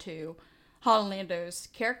perfectly into Han and Lando's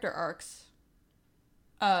character arcs,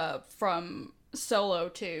 from Solo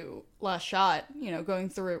to Last Shot. You know, going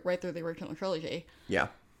through right through the original trilogy. Yeah.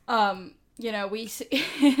 You know, we see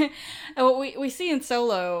we see in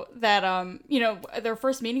Solo that you know, they're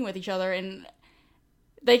first meeting with each other and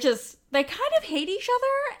they kind of hate each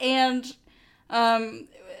other, and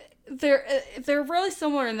they're really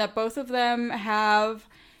similar in that both of them have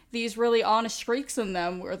these really honest streaks in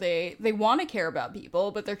them where they want to care about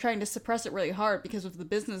people, but they're trying to suppress it really hard because of the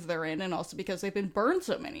business they're in, and also because they've been burned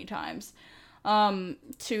so many times.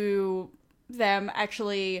 To them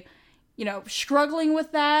actually, you know, struggling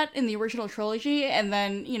with that in the original trilogy, and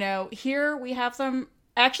then, you know, here we have them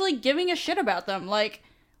actually giving a shit about them. Like,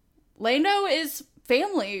 Lando is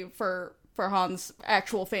family for Han's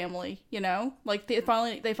actual family, you know? Like, they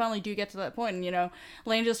finally do get to that point, and, you know,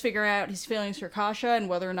 Lando's figuring out his feelings for Kasha and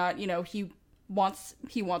whether or not, you know, he wants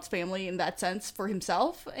family in that sense for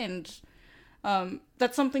himself, and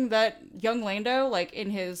that's something that young Lando, like,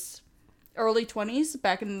 in his early 20s,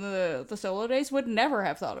 back in the Solo days, would never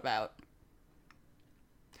have thought about.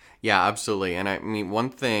 Yeah, absolutely. And I mean,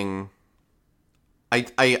 one thing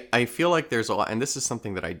I feel like there's a lot, and this is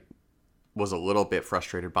something that I was a little bit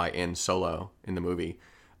frustrated by in Solo in the movie.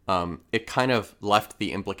 It kind of left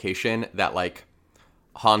the implication that, like,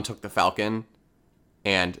 Han took the Falcon,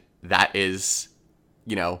 and that is,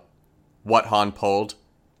 you know, what Han pulled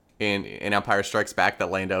in Empire Strikes Back,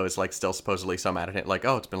 that Lando is, like, still supposedly so mad at it. Like,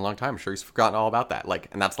 oh, it's been a long time. I'm sure he's forgotten all about that. Like,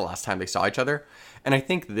 and that's the last time they saw each other. And I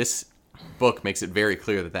think this book makes it very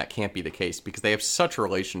clear that that can't be the case, because they have such a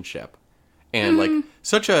relationship. And, like,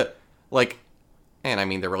 such a, like, and I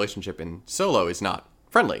mean, the relationship in Solo is not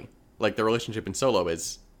friendly. Like, the relationship in Solo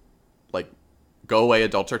is, like, go away,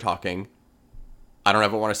 adults are talking, I don't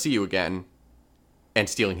ever want to see you again, and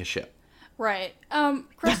stealing his ship. Right.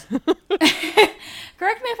 Chris,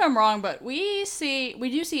 correct me if I'm wrong, but we do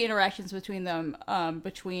see interactions between them,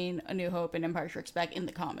 between A New Hope and Empire Strikes Back in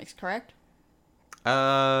the comics, correct? No,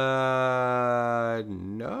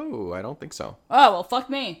 I don't think so. Oh, well, fuck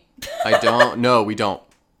me. No, we don't.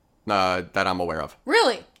 That I'm aware of.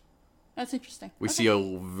 Really? That's interesting. We see a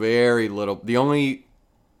very little. The only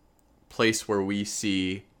place where we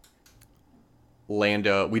see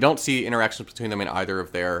Lando, we don't see interactions between them in either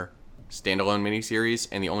of their standalone miniseries,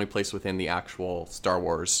 and the only place within the actual Star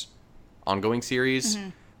Wars ongoing series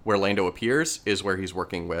where Lando appears is where he's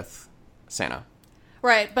working with Santa.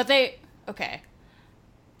 Right, but okay.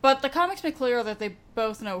 But the comics make clear that they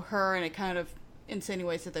both know her, and it kind of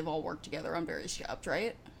insinuates that they've all worked together on various jobs,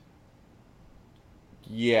 right?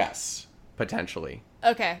 Yes, potentially.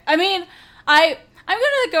 Okay. I mean, I'm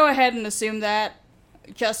gonna go ahead and assume that,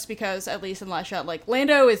 just because, at least in Last Shot, like,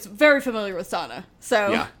 Lando is very familiar with Sana, so...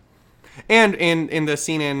 Yeah. And in the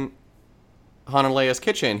scene in Han and Leia's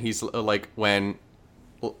kitchen, he's like, when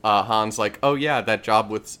Han's like, oh yeah, that job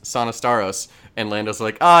with Sana Staros, and Lando's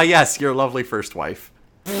like, ah yes, your lovely first wife.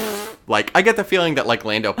 Like, I get the feeling that, like,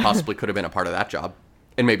 Lando possibly could have been a part of that job.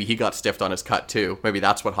 And maybe he got stiffed on his cut, too. Maybe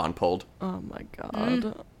that's what Han pulled. Oh, my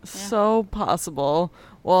God. So possible.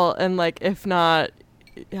 Well, and, like, if not,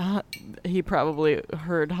 he probably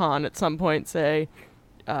heard Han at some point say,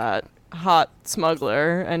 hot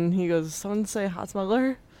smuggler. And he goes, someone say hot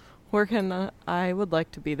smuggler? Where can I would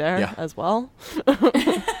like to be there as well?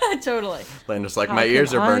 Totally. Lando's like, my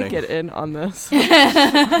ears are burning. I get in on this.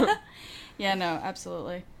 Yeah, no,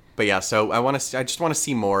 absolutely. But yeah, so I just want to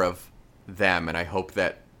see more of them, and I hope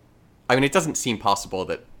that, I mean, it doesn't seem possible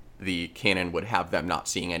that the canon would have them not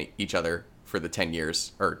seeing each other for the 10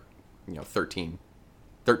 years, or, you know, 13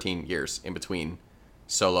 years in between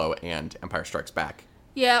Solo and Empire Strikes Back.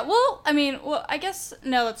 Yeah, well, I mean, I guess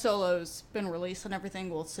now that Solo's been released and everything,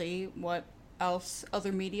 we'll see what else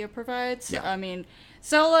other media provides. Yeah. I mean,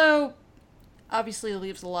 Solo obviously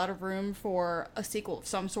leaves a lot of room for a sequel of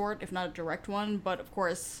some sort, if not a direct one, but of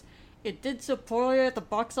course, it did so poorly at the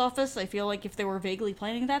box office. I feel like if they were vaguely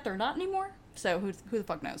planning that, they're not anymore. So who the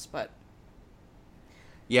fuck knows? But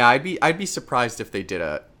yeah, I'd be surprised if they did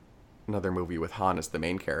another movie with Han as the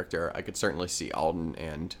main character. I could certainly see Alden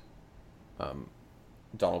and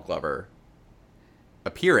Donald Glover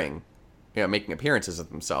appearing, you know, making appearances of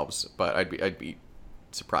themselves. But I'd be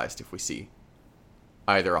surprised if we see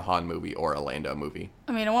either a Han movie or a Lando movie.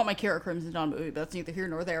 I mean, I want my Kira Crimson Dawn movie, but that's neither here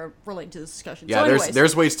nor there related to this discussion. Yeah, so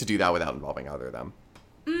there's ways to do that without involving either of them.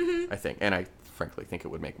 I think, and I frankly think it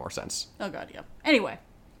would make more sense. Oh god, yeah. Anyway,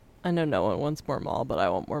 I know no one wants more Maul, but I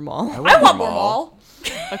want more Maul. I want more Maul.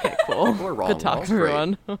 Okay, cool. We're wrong. Good talk, Maul's great.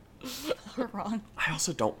 everyone. We're wrong. I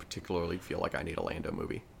also don't particularly feel like I need a Lando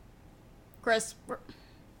movie. Chris,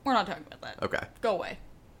 We're not talking about that. Okay. Go away.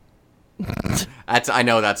 I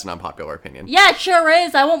know that's an unpopular opinion. Yeah, it sure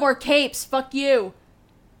is. I want more capes. Fuck you.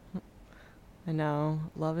 I know.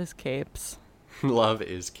 Love is capes. Love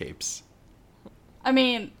is capes. I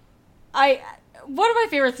mean, one of my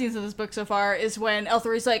favorite scenes in this book so far is when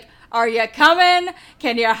L3's like, "Are you coming?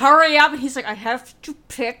 Can you hurry up?" And he's like, "I have to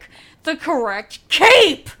pick the correct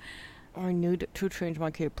cape." I need to change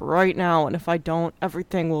my cape right now, and if I don't,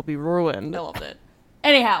 everything will be ruined. I loved it.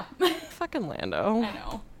 Anyhow. Fucking Lando. I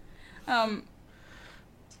know.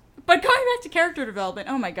 But going back to character development,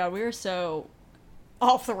 oh my god, we are so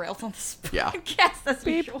off the rails on this Yeah. podcast as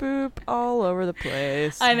Beep usual. boop all over the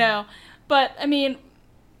place. I know. But, I mean,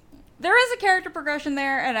 there is a character progression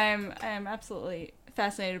there, and I'm absolutely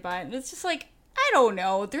fascinated by it. And it's just like, I don't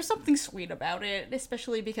know, there's something sweet about it,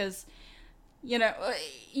 especially because, you know,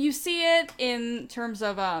 you see it in terms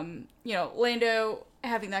of, you know, Lando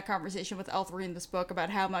having that conversation with L3 in this book about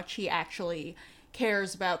how much he actually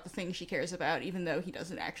cares about the things she cares about, even though he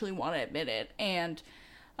doesn't actually want to admit it. And,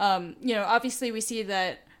 you know, obviously we see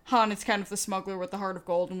that Han is kind of the smuggler with the heart of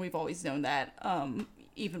gold, and we've always known that,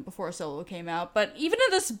 even before Solo came out. But even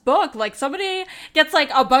in this book, like, somebody gets, like,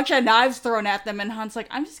 a bunch of knives thrown at them, and Han's like,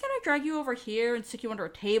 "I'm just gonna drag you over here and stick you under a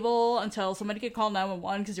table until somebody can call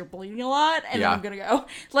 911 because you're bleeding a lot, and then I'm gonna go."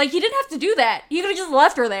 Like, he didn't have to do that. He could have just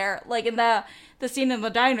left her there, like, in the scene in the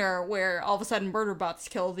diner where all of a sudden murder bots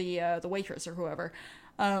kill the waitress or whoever.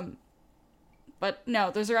 But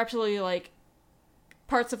no, those are absolutely, like,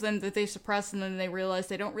 parts of them that they suppress, and then they realize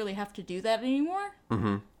they don't really have to do that anymore.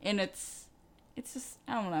 Mm-hmm. And it's just,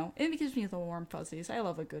 I don't know, it gives me the warm fuzzies. I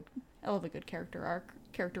love a good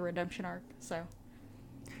character redemption arc. So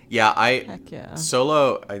Yeah, Heck yeah.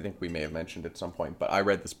 Solo, I think we may have mentioned at some point, but I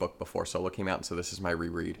read this book before Solo came out, and so this is my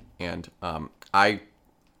reread. And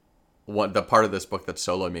the part of this book that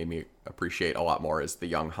Solo made me appreciate a lot more is the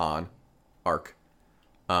young Han arc.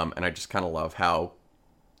 And I just kind of love how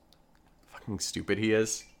fucking stupid he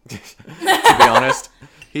is, to be honest.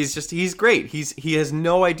 He's great. He has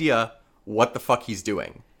no idea what the fuck he's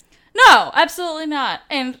doing. no, absolutely not.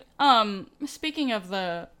 And speaking of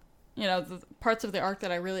the parts of the arc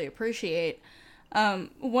that I really appreciate,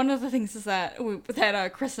 one of the things is that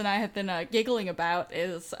Chris and I have been giggling about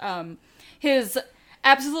is his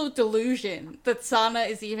absolute delusion that Sana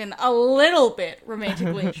is even a little bit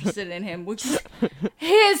romantically interested in him, which is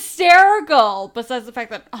hysterical. Besides the fact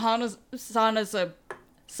that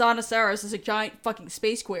Sana Saris is a giant fucking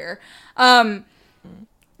space queer.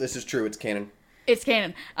 This is true. It's canon. It's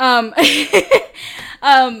canon.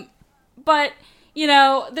 But you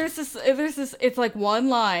know, there's this. It's like one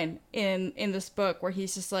line in this book where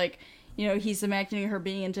he's just like, you know, he's imagining her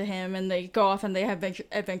being into him, and they go off and they have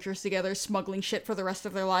adventures together, smuggling shit for the rest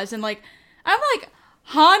of their lives. And like, I'm like,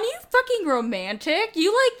 Han, you fucking romantic.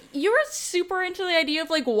 You're super into the idea of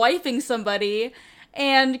like wifing somebody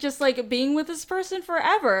and just like being with this person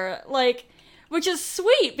forever. Like, which is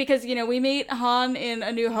sweet because, you know, we meet Han in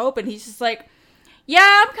A New Hope, and he's just like,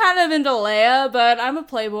 yeah, I'm kind of into Leia, but I'm a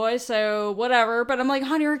playboy, so whatever. But I'm like,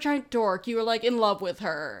 Han, you're a giant dork. You were like in love with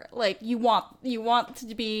her. Like, you want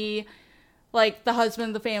to be like the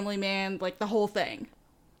husband, the family man, like the whole thing.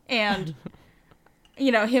 And,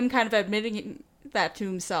 you know, him kind of admitting that to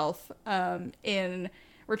himself in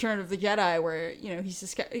Return of the Jedi, where, you know,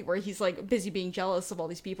 he's like busy being jealous of all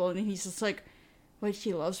these people, and he's just like, wait,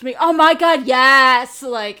 she loves me? Oh my god, yes!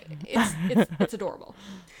 Like, it's adorable.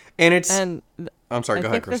 And I'm sorry, go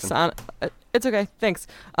ahead, Kristen. It's okay, thanks.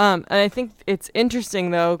 And I think it's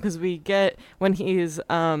interesting though, because we get when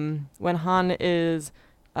Han is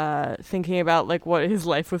thinking about like what his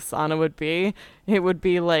life with Sana would be, it would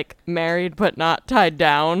be like married but not tied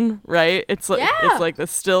down, right? It's like It's like the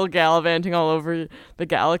still gallivanting all over the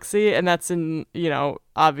galaxy, and that's in, you know,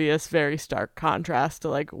 obvious, very stark contrast to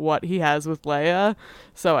like what he has with Leia.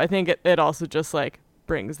 So I think it also just like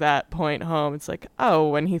brings that point home. It's like, oh,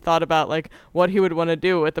 when he thought about like what he would want to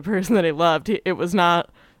do with the person that he loved, it was not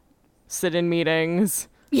sit in meetings,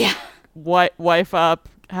 wife up,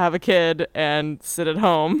 have a kid, and sit at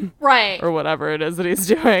home, right, or whatever it is that he's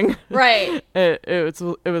doing, right.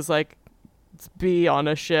 It was like be on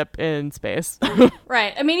a ship in space.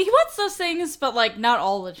 Right. I mean, he wants those things, but like not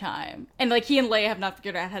all the time. And like he and Leia have not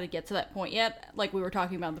figured out how to get to that point yet, like we were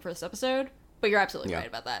talking about in the first episode. But you're absolutely right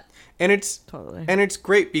about that. And it's totally. And it's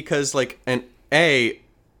great because like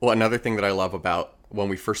another thing that I love about when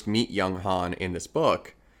we first meet young Han in this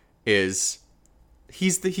book is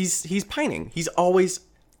he's pining. He's always,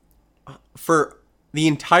 for the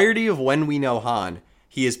entirety of when we know Han,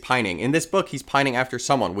 he is pining. In this book, he's pining after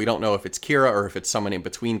someone. We don't know if it's Kira or if it's someone in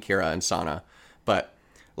between Kira and Sana. But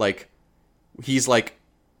like he's like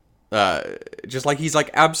just like he's like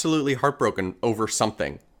absolutely heartbroken over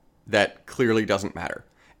something that clearly doesn't matter.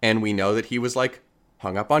 And we know that he was like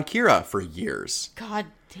hung up on Kira for years. God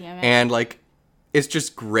damn it. And like, it's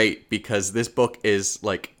just great because this book is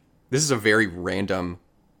like, this is a very random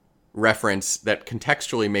reference that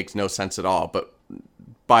contextually makes no sense at all, but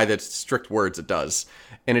by the strict words it does.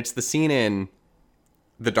 And it's the scene in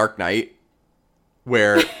The Dark Knight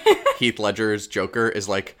where Heath Ledger's Joker is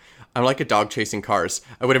like, I'm like a dog chasing cars.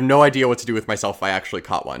 I would have no idea what to do with myself if I actually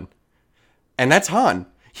caught one. And that's Han.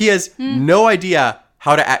 He has no idea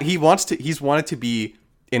how to act. He's wanted to be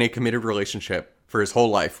in a committed relationship for his whole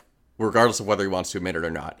life, regardless of whether he wants to admit it or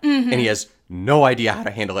not. And he has no idea how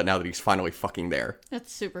to handle it now that he's finally fucking there.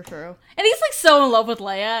 That's super true. And he's like so in love with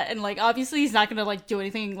Leia, and like obviously he's not gonna like do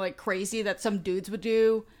anything like crazy that some dudes would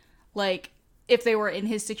do, like if they were in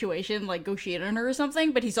his situation, like go cheat on her or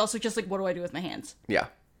something. But he's also just like, what do I do with my hands? Yeah.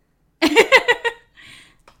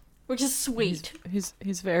 Which is sweet.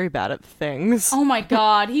 He's very bad at things. Oh my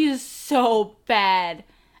god, he is so bad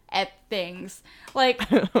at things. Like,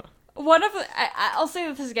 one of the, I'll say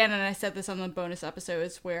this again, and I said this on the bonus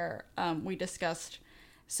episodes where we discussed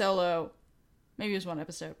Solo. Maybe it was one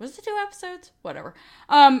episode. Was it 2 episodes? Whatever.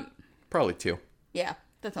 Probably 2. Yeah,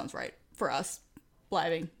 that sounds right for us,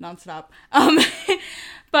 blabbing nonstop.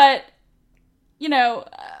 But you know,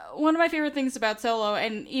 one of my favorite things about Solo,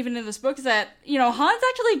 and even in this book, is that, you know, Han's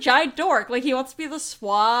actually a giant dork. Like, he wants to be the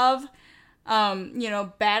suave, you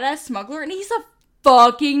know, badass smuggler, and he's a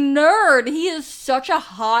fucking nerd. He is such a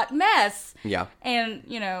hot mess. Yeah. And,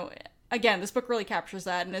 you know, again, this book really captures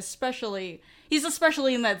that, and he's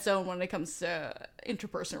especially in that zone when it comes to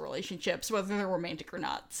interpersonal relationships, whether they're romantic or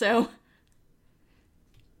not. So,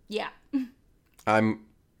 yeah. I'm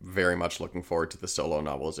very much looking forward to the Solo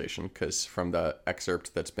novelization, because from the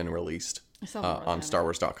excerpt that's been released on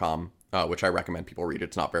StarWars.com, which I recommend people read.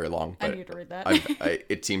 It's not very long, but I need to read that.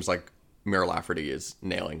 It seems like Mira Lafferty is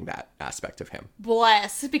nailing that aspect of him.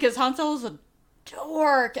 Bless, because Han Solo's a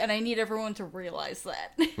dork, and I need everyone to realize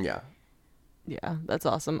that. Yeah. Yeah, that's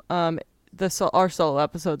awesome. Our solo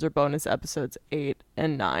episodes are bonus episodes 8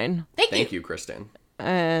 and 9. Thank you, Kristen.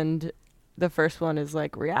 And the first one is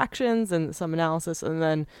like reactions and some analysis, and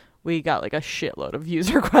then we got like a shitload of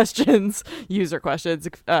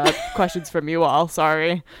questions from you all.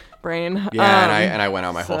 Sorry, brain. Yeah, and I went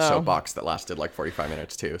on my whole soapbox that lasted like 45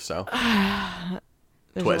 minutes too. So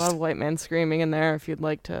there's a lot of white man screaming in there. If you'd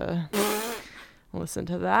like to listen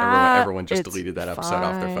to that, everyone just deleted that episode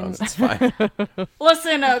off their phones. It's fine.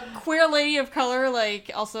 Listen, a queer lady of color,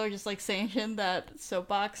 like, also just like sanctioned that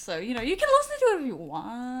soapbox, so you know you can listen to it if you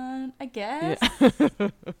want, I guess. Yeah.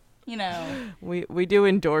 You know, we do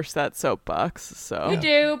endorse that soapbox, so we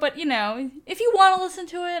do. But you know, if you want to listen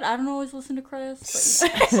to it, I don't always listen to Chris.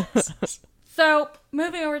 But, you know. So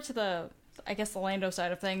moving over to the Lando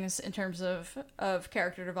side of things in terms of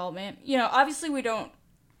character development, you know, obviously we don't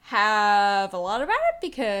have a lot about it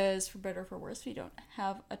because, for better or for worse, we don't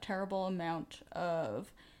have a terrible amount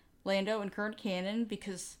of Lando in current canon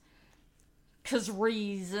because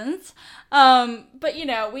reasons. But you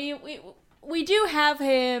know, we do have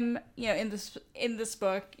him, you know, in this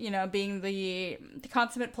book, you know, being the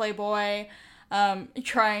consummate playboy,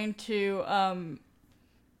 trying to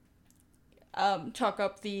talk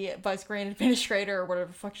up the Vice Grand Administrator or whatever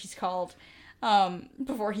the fuck she's called.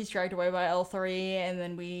 Before he's dragged away by L3, and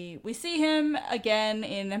then we see him again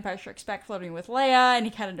in Empire Strikes Back flirting with Leia, and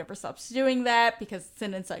he kind of never stops doing that because it's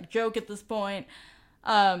an inside joke at this point.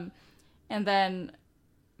 And then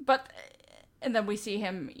we see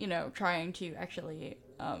him, you know, trying to actually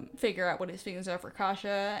figure out what his feelings are for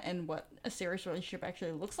Kasha and what a serious relationship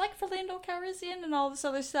actually looks like for Lando Calrissian and all this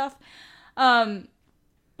other stuff. But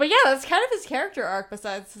yeah, that's kind of his character arc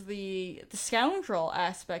besides the scoundrel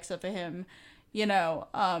aspects of him, you know,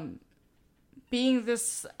 being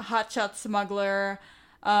this hotshot smuggler,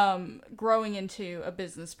 growing into a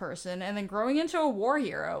business person, and then growing into a war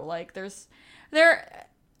hero. Like, there's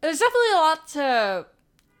definitely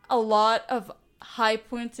a lot of high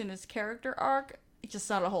points in his character arc, just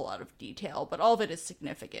not a whole lot of detail, but all of it is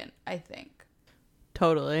significant, I think.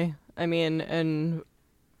 Totally. I mean, and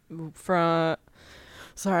sorry,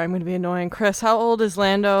 I'm going to be annoying. Chris, how old is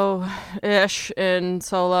Lando-ish in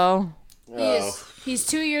Solo? He's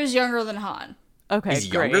 2 years younger than Han. Okay, He's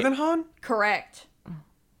great. younger than Han? Correct.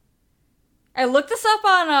 I looked this up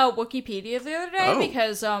on Wikipedia the other day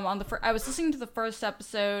because I was listening to the first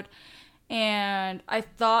episode, and I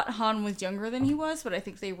thought Han was younger than he was, but I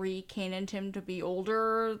think they re-canoned him to be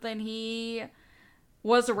older than he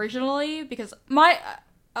was originally, because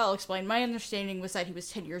I'll explain. My understanding was that he was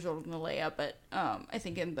 10 years older than Leia, but I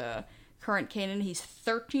think in the current canon, he's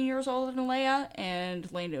 13 years older than Leia,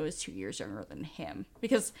 and Lando is 2 years younger than him.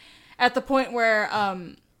 Because at the point where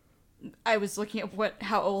I was looking at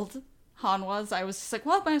how old Han was, I was just like,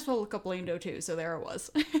 well, I might as well look up Lando too. So there it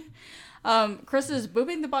was. Chris is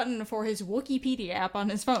booping the button for his Wikipedia app on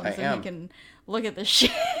his phone, so he can look at this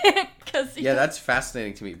shit. Yeah, that's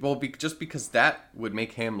fascinating to me. Well, just because that would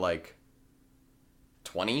make him like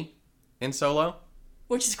 20 in Solo,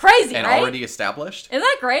 which is crazy, and right? already established. Isn't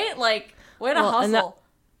that great? Like, way to hustle.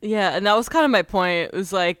 And that was kind of my point. It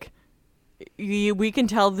was like, we can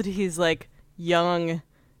tell that he's like young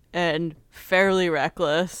and fairly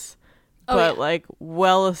reckless, but like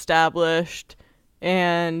well established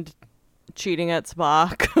and cheating at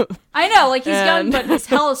Spock. I know, like he's young, but he's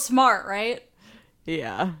hella smart, right?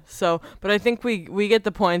 Yeah. So, but I think we get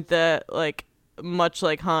the point that like, much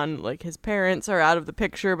like Han, like his parents are out of the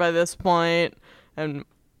picture by this point, and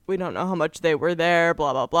we don't know how much they were there.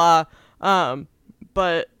 Blah blah blah.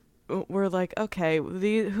 But we're like, okay,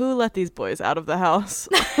 who let these boys out of the house?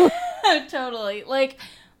 Totally. Like,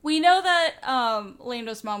 we know that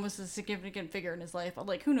Lando's mom was a significant figure in his life.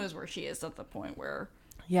 Like, who knows where she is at the point where...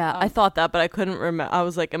 Yeah, I thought that, but I couldn't remember. I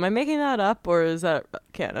was like, am I making that up, or is that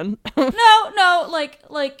canon?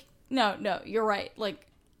 No, you're right. Like,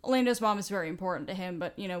 Lando's mom is very important to him,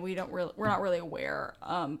 but, you know, we're not really aware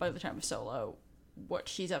by the time of Solo what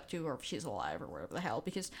she's up to, or if she's alive, or whatever the hell,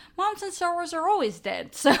 because moms in Star Wars are always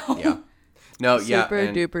dead, so... Yeah. No, Super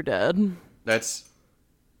duper dead.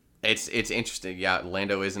 It's interesting. Yeah,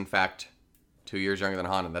 Lando is in fact 2 years younger than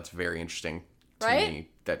Han, and that's very interesting to me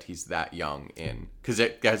that he's that young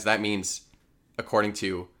because that means, according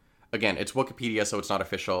to, again, it's Wikipedia, so it's not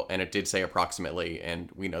official, and it did say approximately,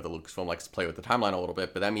 and we know that Lucasfilm likes to play with the timeline a little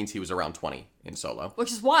bit, but that means he was around 20 in Solo.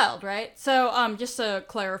 Which is wild, right? So, just to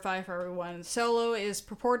clarify for everyone, Solo is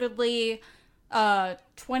purportedly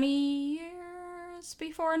 20 years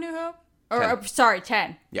before A New Hope?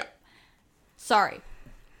 10. Yeah. Sorry.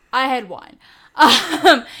 I had one.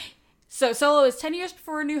 So Solo is 10 years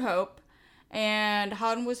before A New Hope, and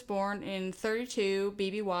Han was born in 32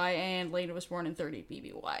 BBY, and Lando was born in 30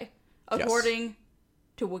 BBY, according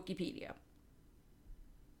to Wikipedia.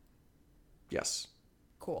 Yes.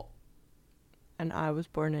 Cool. And I was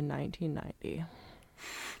born in 1990.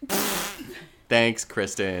 Thanks,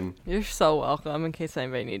 Kristen. You're so welcome, in case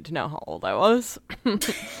anybody needed to know how old I was.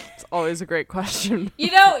 It's always a great question. You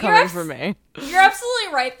know, coming from me. You're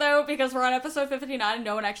absolutely right, though, because we're on episode 59 and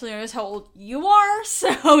no one actually knows how old you are,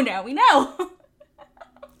 so now we know.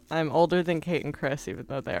 I'm older than Kate and Chris, even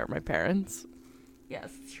though they are my parents.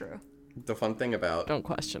 Yes, it's true. The fun thing about Don't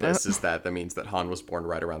question this it. is that means that Han was born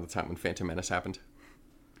right around the time when Phantom Menace happened.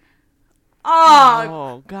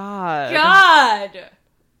 Oh, God. God!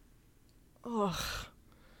 Ugh.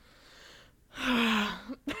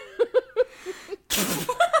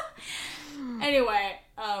 Anyway,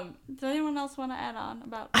 does anyone else want to add on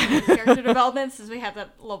about his character development, since we have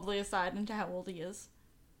that lovely aside into how old he is?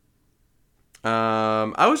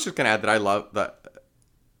 I was just gonna add that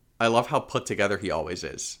I love how put together he always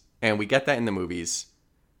is, and we get that in the movies,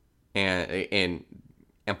 and in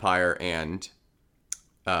Empire and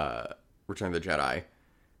Return of the Jedi,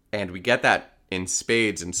 and we get that in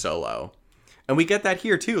spades in Solo, and we get that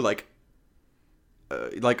here too. Like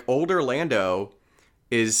older Lando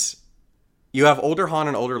is. You have older Han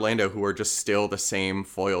and older Lando who are just still the same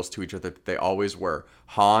foils to each other that they always were.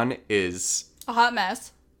 Han is a hot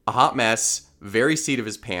mess. A hot mess, very seat of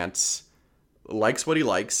his pants, likes what he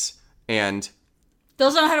likes, and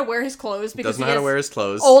doesn't know how to wear his clothes because doesn't know how to wear his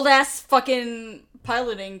clothes. Old ass fucking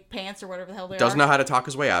piloting pants or whatever the hell they doesn't know how to talk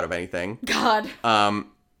his way out of anything. God.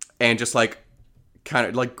 And just like kind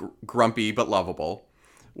of like grumpy but lovable,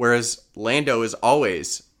 whereas Lando is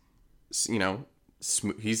always, you know,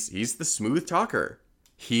 he's the smooth talker.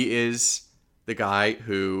 He is the guy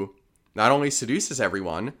who not only seduces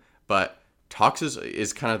everyone, but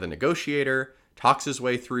is kind of the negotiator, talks his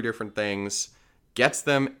way through different things, gets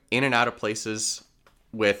them in and out of places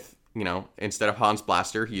with, you know, instead of Han's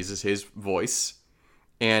blaster, he uses his voice.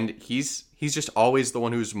 And he's just always the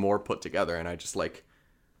one who's more put together. And I just like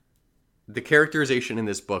the characterization in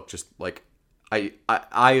this book, just like I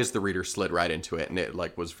as the reader slid right into it, and it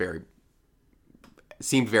like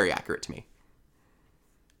seemed very accurate to me.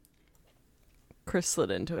 Chris slid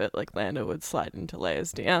into it like Lando would slide into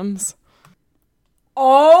Leia's DMs.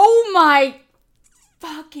 Oh my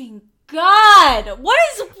fucking God. What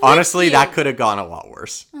is with Honestly, you? that could have gone a lot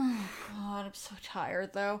worse. Oh God, I'm so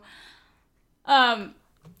tired though.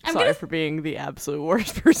 Sorry for being the absolute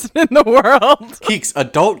worst person in the world. Keeks,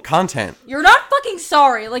 adult content. You're not fucking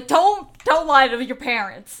sorry. Like, don't lie to your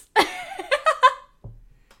parents.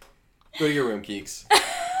 Go to your room, Keeks.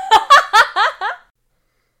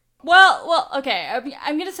 Well, okay.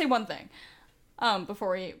 I'm gonna say one thing.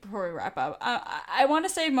 Before we wrap up, I want to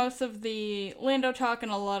say most of the Lando talk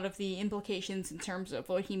and a lot of the implications in terms of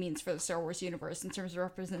what he means for the Star Wars universe in terms of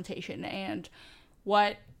representation and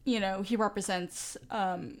what he represents,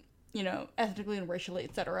 ethnically and racially,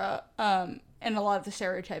 etc. And a lot of the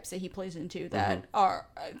stereotypes that he plays into that are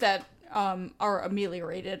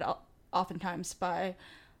ameliorated oftentimes by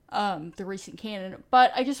the recent canon.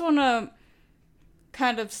 But I just want to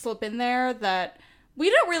kind of slip in there that we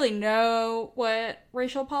don't really know what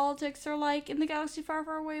racial politics are like in the galaxy far,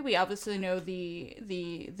 far away. We obviously know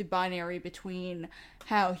the binary between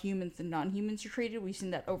how humans and non-humans are treated. We've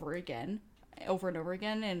seen that over and over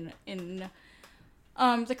again in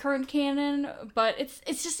the current canon. But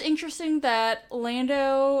it's just interesting that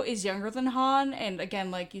Lando is younger than Han, and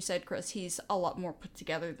again, like you said, Chris, he's a lot more put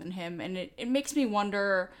together than him, and it makes me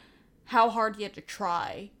wonder how hard he had to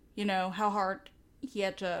try. How hard he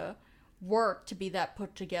had to work to be that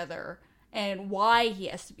put together and why he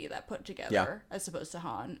has to be that put together as opposed to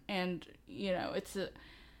Han. And it's an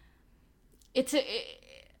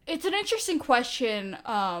interesting question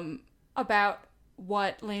about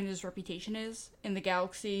what Lando's reputation is in the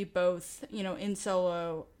galaxy, both in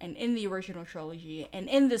Solo and in the original trilogy and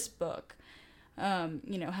in this book.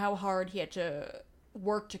 How hard he had to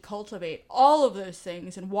work to cultivate all of those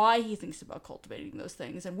things and why he thinks about cultivating those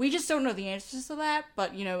things, and we just don't know the answers to that.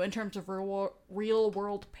 But in terms of real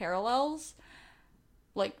world parallels,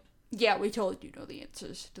 we totally do know the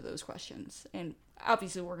answers to those questions, and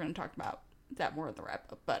obviously we're going to talk about that more in the wrap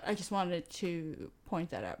up, but I just wanted to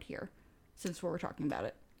point that out here since we're talking about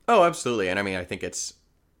it. Oh, absolutely. And I mean, I think it's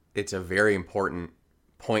a very important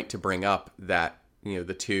point to bring up that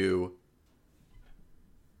the two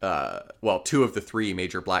of the three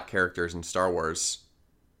major black characters in Star Wars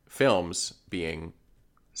films, being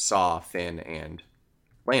Saw, Finn, and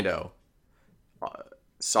Lando.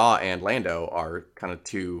 Saw and Lando are kind of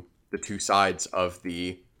the two sides of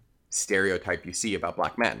the stereotype you see about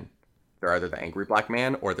black men. They're either the angry black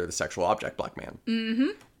man or they're the sexual object black man. Mm-hmm.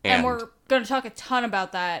 And we're going to talk a ton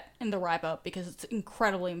about that in the wrap-up because it's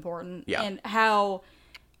incredibly important. Yeah. And how,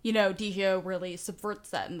 Dijo really subverts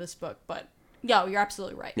that in this book, but... Yeah, you're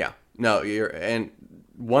absolutely right. Yeah. No, and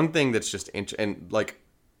one thing that's just when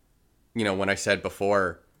I said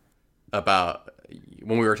before about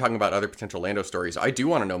when we were talking about other potential Lando stories, I do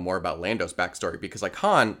want to know more about Lando's backstory because like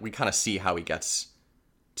Han, we kind of see how he gets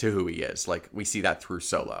to who he is. Like we see that through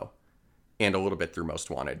Solo and a little bit through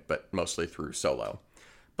Most Wanted, but mostly through Solo.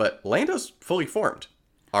 But Lando's fully formed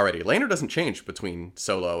already. Lando doesn't change between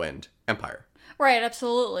Solo and Empire. Right,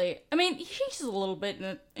 absolutely. I mean, he changes a little bit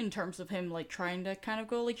in terms of him, like, trying to kind of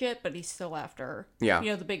go legit, but he's still after,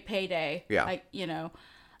 the big payday. Yeah.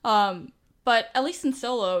 But at least in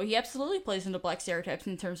Solo, he absolutely plays into black stereotypes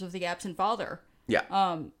in terms of the absent father.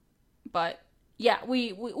 Yeah. But, yeah,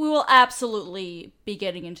 we will absolutely be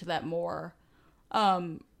getting into that more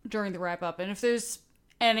during the wrap-up. And if there's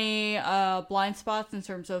any blind spots in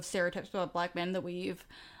terms of stereotypes about black men that we've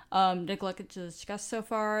neglected to discuss so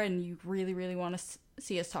far, and you really, really want to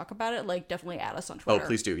see us talk about it, definitely add us on Twitter. Oh,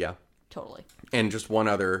 please do, yeah. Totally. And just one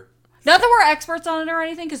other... Not that we're experts on it or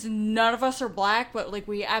anything, because none of us are black, but,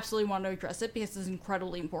 we absolutely want to address it because it's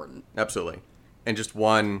incredibly important. Absolutely. And just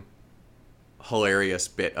one hilarious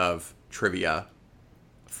bit of trivia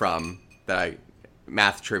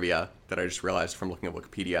math trivia that I just realized from looking at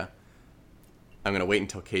Wikipedia. I'm going to wait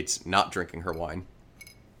until Kate's not drinking her wine.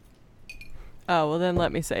 Oh, well then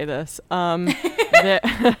let me say this. And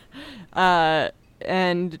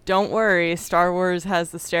don't worry, Star Wars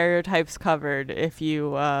has the stereotypes covered if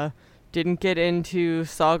you didn't get into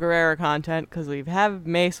Saw Gerrera content, because we have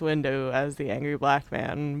Mace Windu as the angry black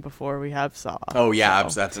man before we have Saw. Oh yeah,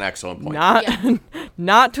 so that's an excellent point.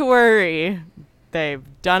 Not to worry, they've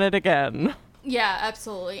done it again. Yeah,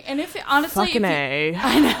 absolutely. And if honestly, fucking A.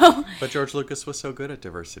 I know. But George Lucas was so good at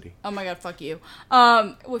diversity. Oh my god, fuck you.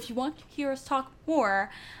 Well, if you want to hear us talk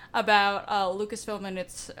more about Lucasfilm and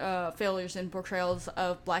its failures and portrayals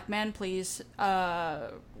of black men, please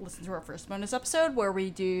listen to our first bonus episode where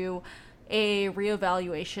we do a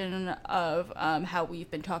reevaluation of how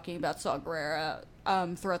we've been talking about Saw Gerrera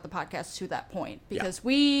throughout the podcast to that point, because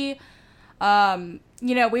we've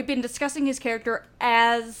been discussing his character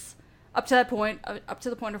as up to the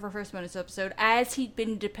point of our first bonus episode as he'd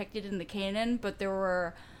been depicted in the canon, but there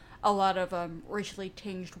were a lot of racially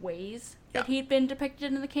tinged ways that he'd been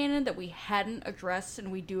depicted in the canon that we hadn't addressed,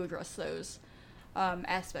 and we do address those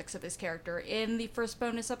aspects of his character in the first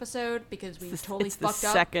bonus episode because we totally it's fucked the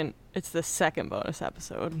up. It's the second bonus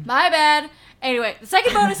episode. My bad. Anyway, the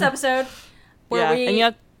second bonus episode where and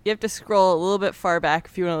you have to scroll a little bit far back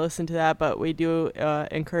if you want to listen to that, but we do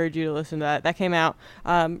encourage you to listen to that. That came out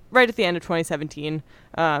right at the end of 2017.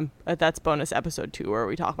 That's bonus episode 2 where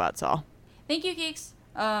we talk about Saul. Thank you, Geeks,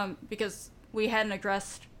 because we hadn't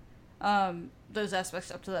addressed those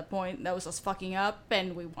aspects up to that point. That was us fucking up,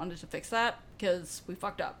 and we wanted to fix that because we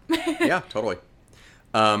fucked up. Yeah, totally.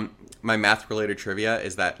 My math-related trivia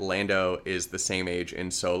is that Lando is the same age in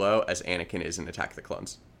Solo as Anakin is in Attack of the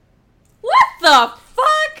Clones. What the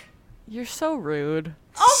fuck? You're so rude.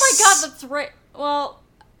 Oh my god, that's right. Well,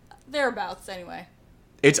 thereabouts anyway.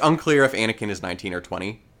 It's unclear if Anakin is 19 or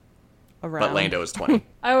 20, Around. but Lando is 20.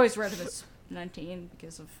 I always read him as 19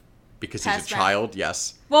 because of... Because he's a Past math. child,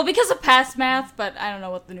 yes. Well, because of past math, but I don't know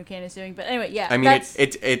what the new canon is doing. But anyway, yeah. I mean, that's...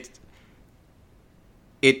 it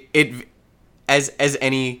as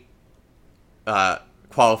any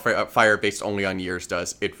qualifier based only on years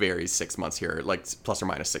does, it varies 6 months here, like plus or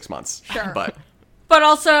minus 6 months. Sure. But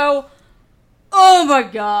also, oh my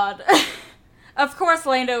god. Of course,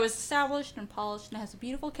 Lando is established and polished and has a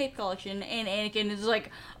beautiful cape collection, and Anakin is like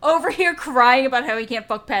over here crying about how he can't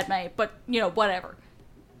fuck Padme, but you know, whatever.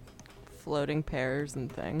 Floating pears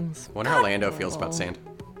and things. wonder how Lando feels about sand.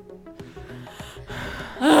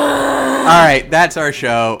 All right, that's our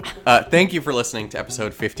show. Thank you for listening to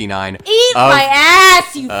episode 59 Eat of my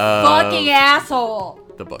ass, you fucking asshole!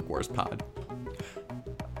 the Book Wars Pod.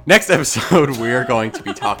 Next episode, we are going to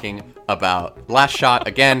be talking about Last Shot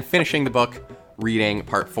again, finishing the book, reading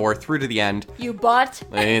part 4 through to the end. You butt.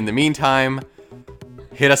 In the meantime,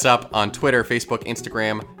 hit us up on Twitter, Facebook,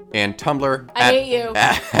 Instagram, and Tumblr. Hate you.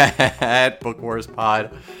 At Book Wars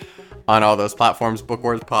Pod. On all those platforms,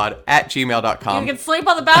 bookwarspod@gmail.com. You can sleep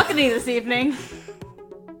on the balcony this evening.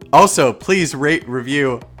 Also, please rate,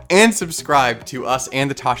 review, and subscribe to us and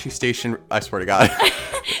the Tashi Station. I swear to God.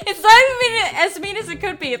 It's not even as mean as it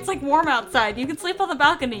could be. It's like warm outside. You can sleep on the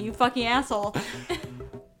balcony, you fucking asshole.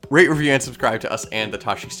 Rate, review, and subscribe to us and the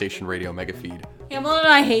Tashi Station Radio Mega Feed Hamilton,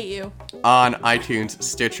 I hate you. on iTunes,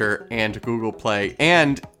 Stitcher, and Google Play.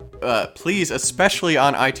 And please, especially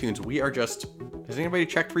on iTunes, we are just... Has anybody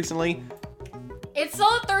checked recently? It's still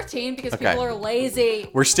at 13 because Okay. people are lazy.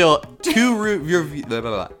 We're still two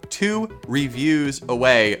reviews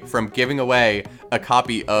away from giving away a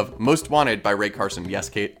copy of Most Wanted by Ray Carson. Yes,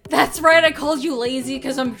 Kate? That's right, I called you lazy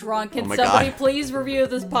because I'm drunk. Can Oh my somebody God. please review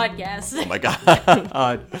this podcast? Oh my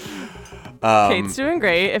God. Kate's doing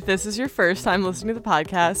great. If this is your first time listening to the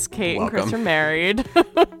podcast, Kate and Chris Welcome. are married.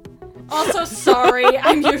 Also, sorry,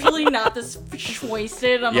 I'm usually not this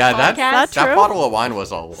wasted on Yeah, the that podcast. true? bottle of wine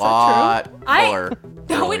was a lot fuller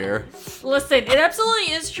No, earlier. Listen, it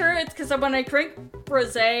absolutely is true. It's because when I drink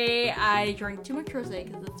rosé, I drink too much rosé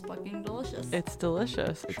because it's fucking delicious. It's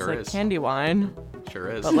delicious. It's Sure like is. candy wine, Sure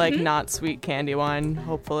is. but like not sweet candy wine,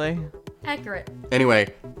 hopefully. Accurate.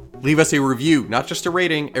 Anyway, leave us a review, not just a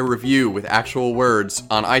rating, a review with actual words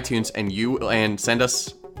on iTunes, and send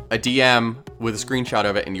us a DM with a screenshot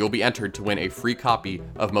of it, and you'll be entered to win a free copy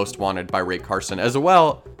of Most Wanted by Ray Carson, as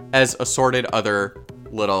well as assorted other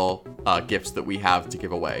little gifts that we have to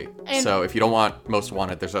give away. And- So if you don't want Most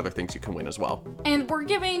Wanted, there's other things you can win as well. And we're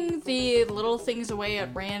giving the little things away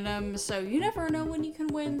at random, so you never know when you can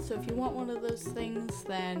win. So if you want one of those things,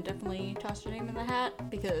 then definitely toss your name in the hat,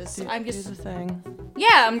 because I'm Here's just... the thing.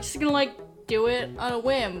 Yeah, I'm just gonna, like, do it on a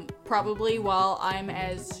whim, probably while I'm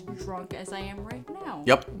as drunk as I am right now.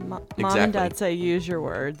 Yep. Mom Exactly. and Dad say use your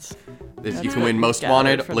words. You That's can what win we Most gathered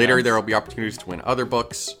Wanted. from Later, this. there will be opportunities to win other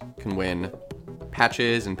books, can win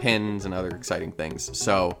patches and pins and other exciting things.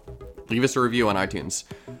 So leave us a review on iTunes.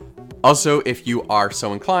 Also, if you are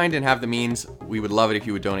so inclined and have the means, we would love it if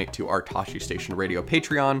you would donate to our Tashi Station Radio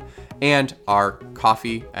Patreon and our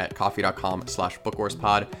coffee at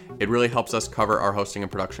coffee.com/bookwarspod. It really helps us cover our hosting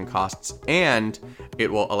and production costs, and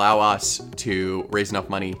it will allow us to raise enough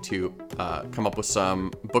money to come up with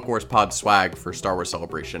some Book Wars Pod swag for Star Wars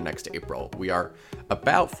Celebration next April. We are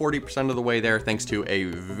about 40% of the way there, thanks to a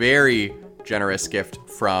very generous gift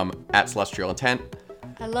from @CelestialIntent.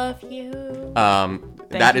 I love you.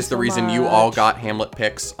 That you is the so reason you all much. got Hamlet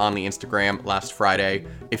pics on the Instagram last Friday.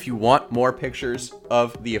 If you want more pictures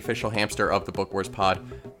of the official hamster of the Book Wars Pod,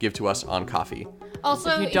 give to us on coffee.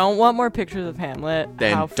 Also, If you don't want more pictures of Hamlet,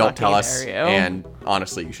 Then how don't tell fucking us. dare you? And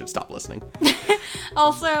honestly, you should stop listening.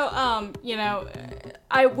 Also, you know,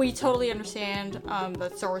 we totally understand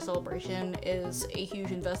that Star Wars Celebration is a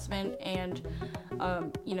huge investment, and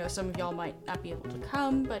you know, some of y'all might not be able to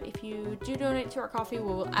come, but if you do donate to our coffee,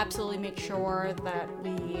 we'll absolutely make sure that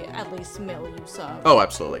we at least mail you some Oh,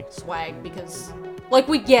 absolutely. swag, because, like,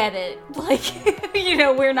 we get it. Like, you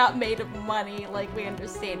know, we're not made of money. Like, we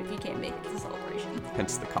understand if you can't make it to the celebration.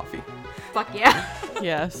 Hence the coffee. Fuck yeah.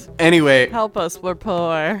 Yes. Anyway, Help us, we're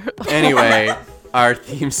poor. Anyway, our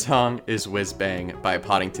theme song is Whiz Bang by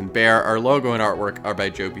Poddington Bear. Our logo and artwork are by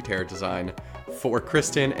Joe Butera Design. For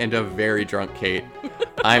Kristen and a very drunk Kate,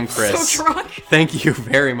 I'm Chris. So drunk. Thank you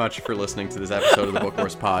very much for listening to this episode of the Book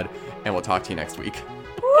Wars Pod, and we'll talk to you next week.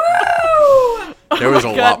 Woo! There was a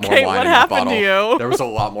lot more Kate, wine what in that happened bottle. to you? There was a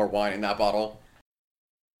lot more wine in that bottle.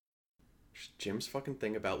 Jim's fucking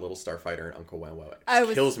thing about Little Starfighter and Uncle Wow Wow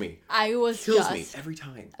kills me. Kills Kills me every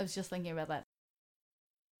time. I was just thinking about that.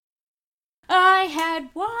 I had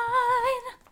one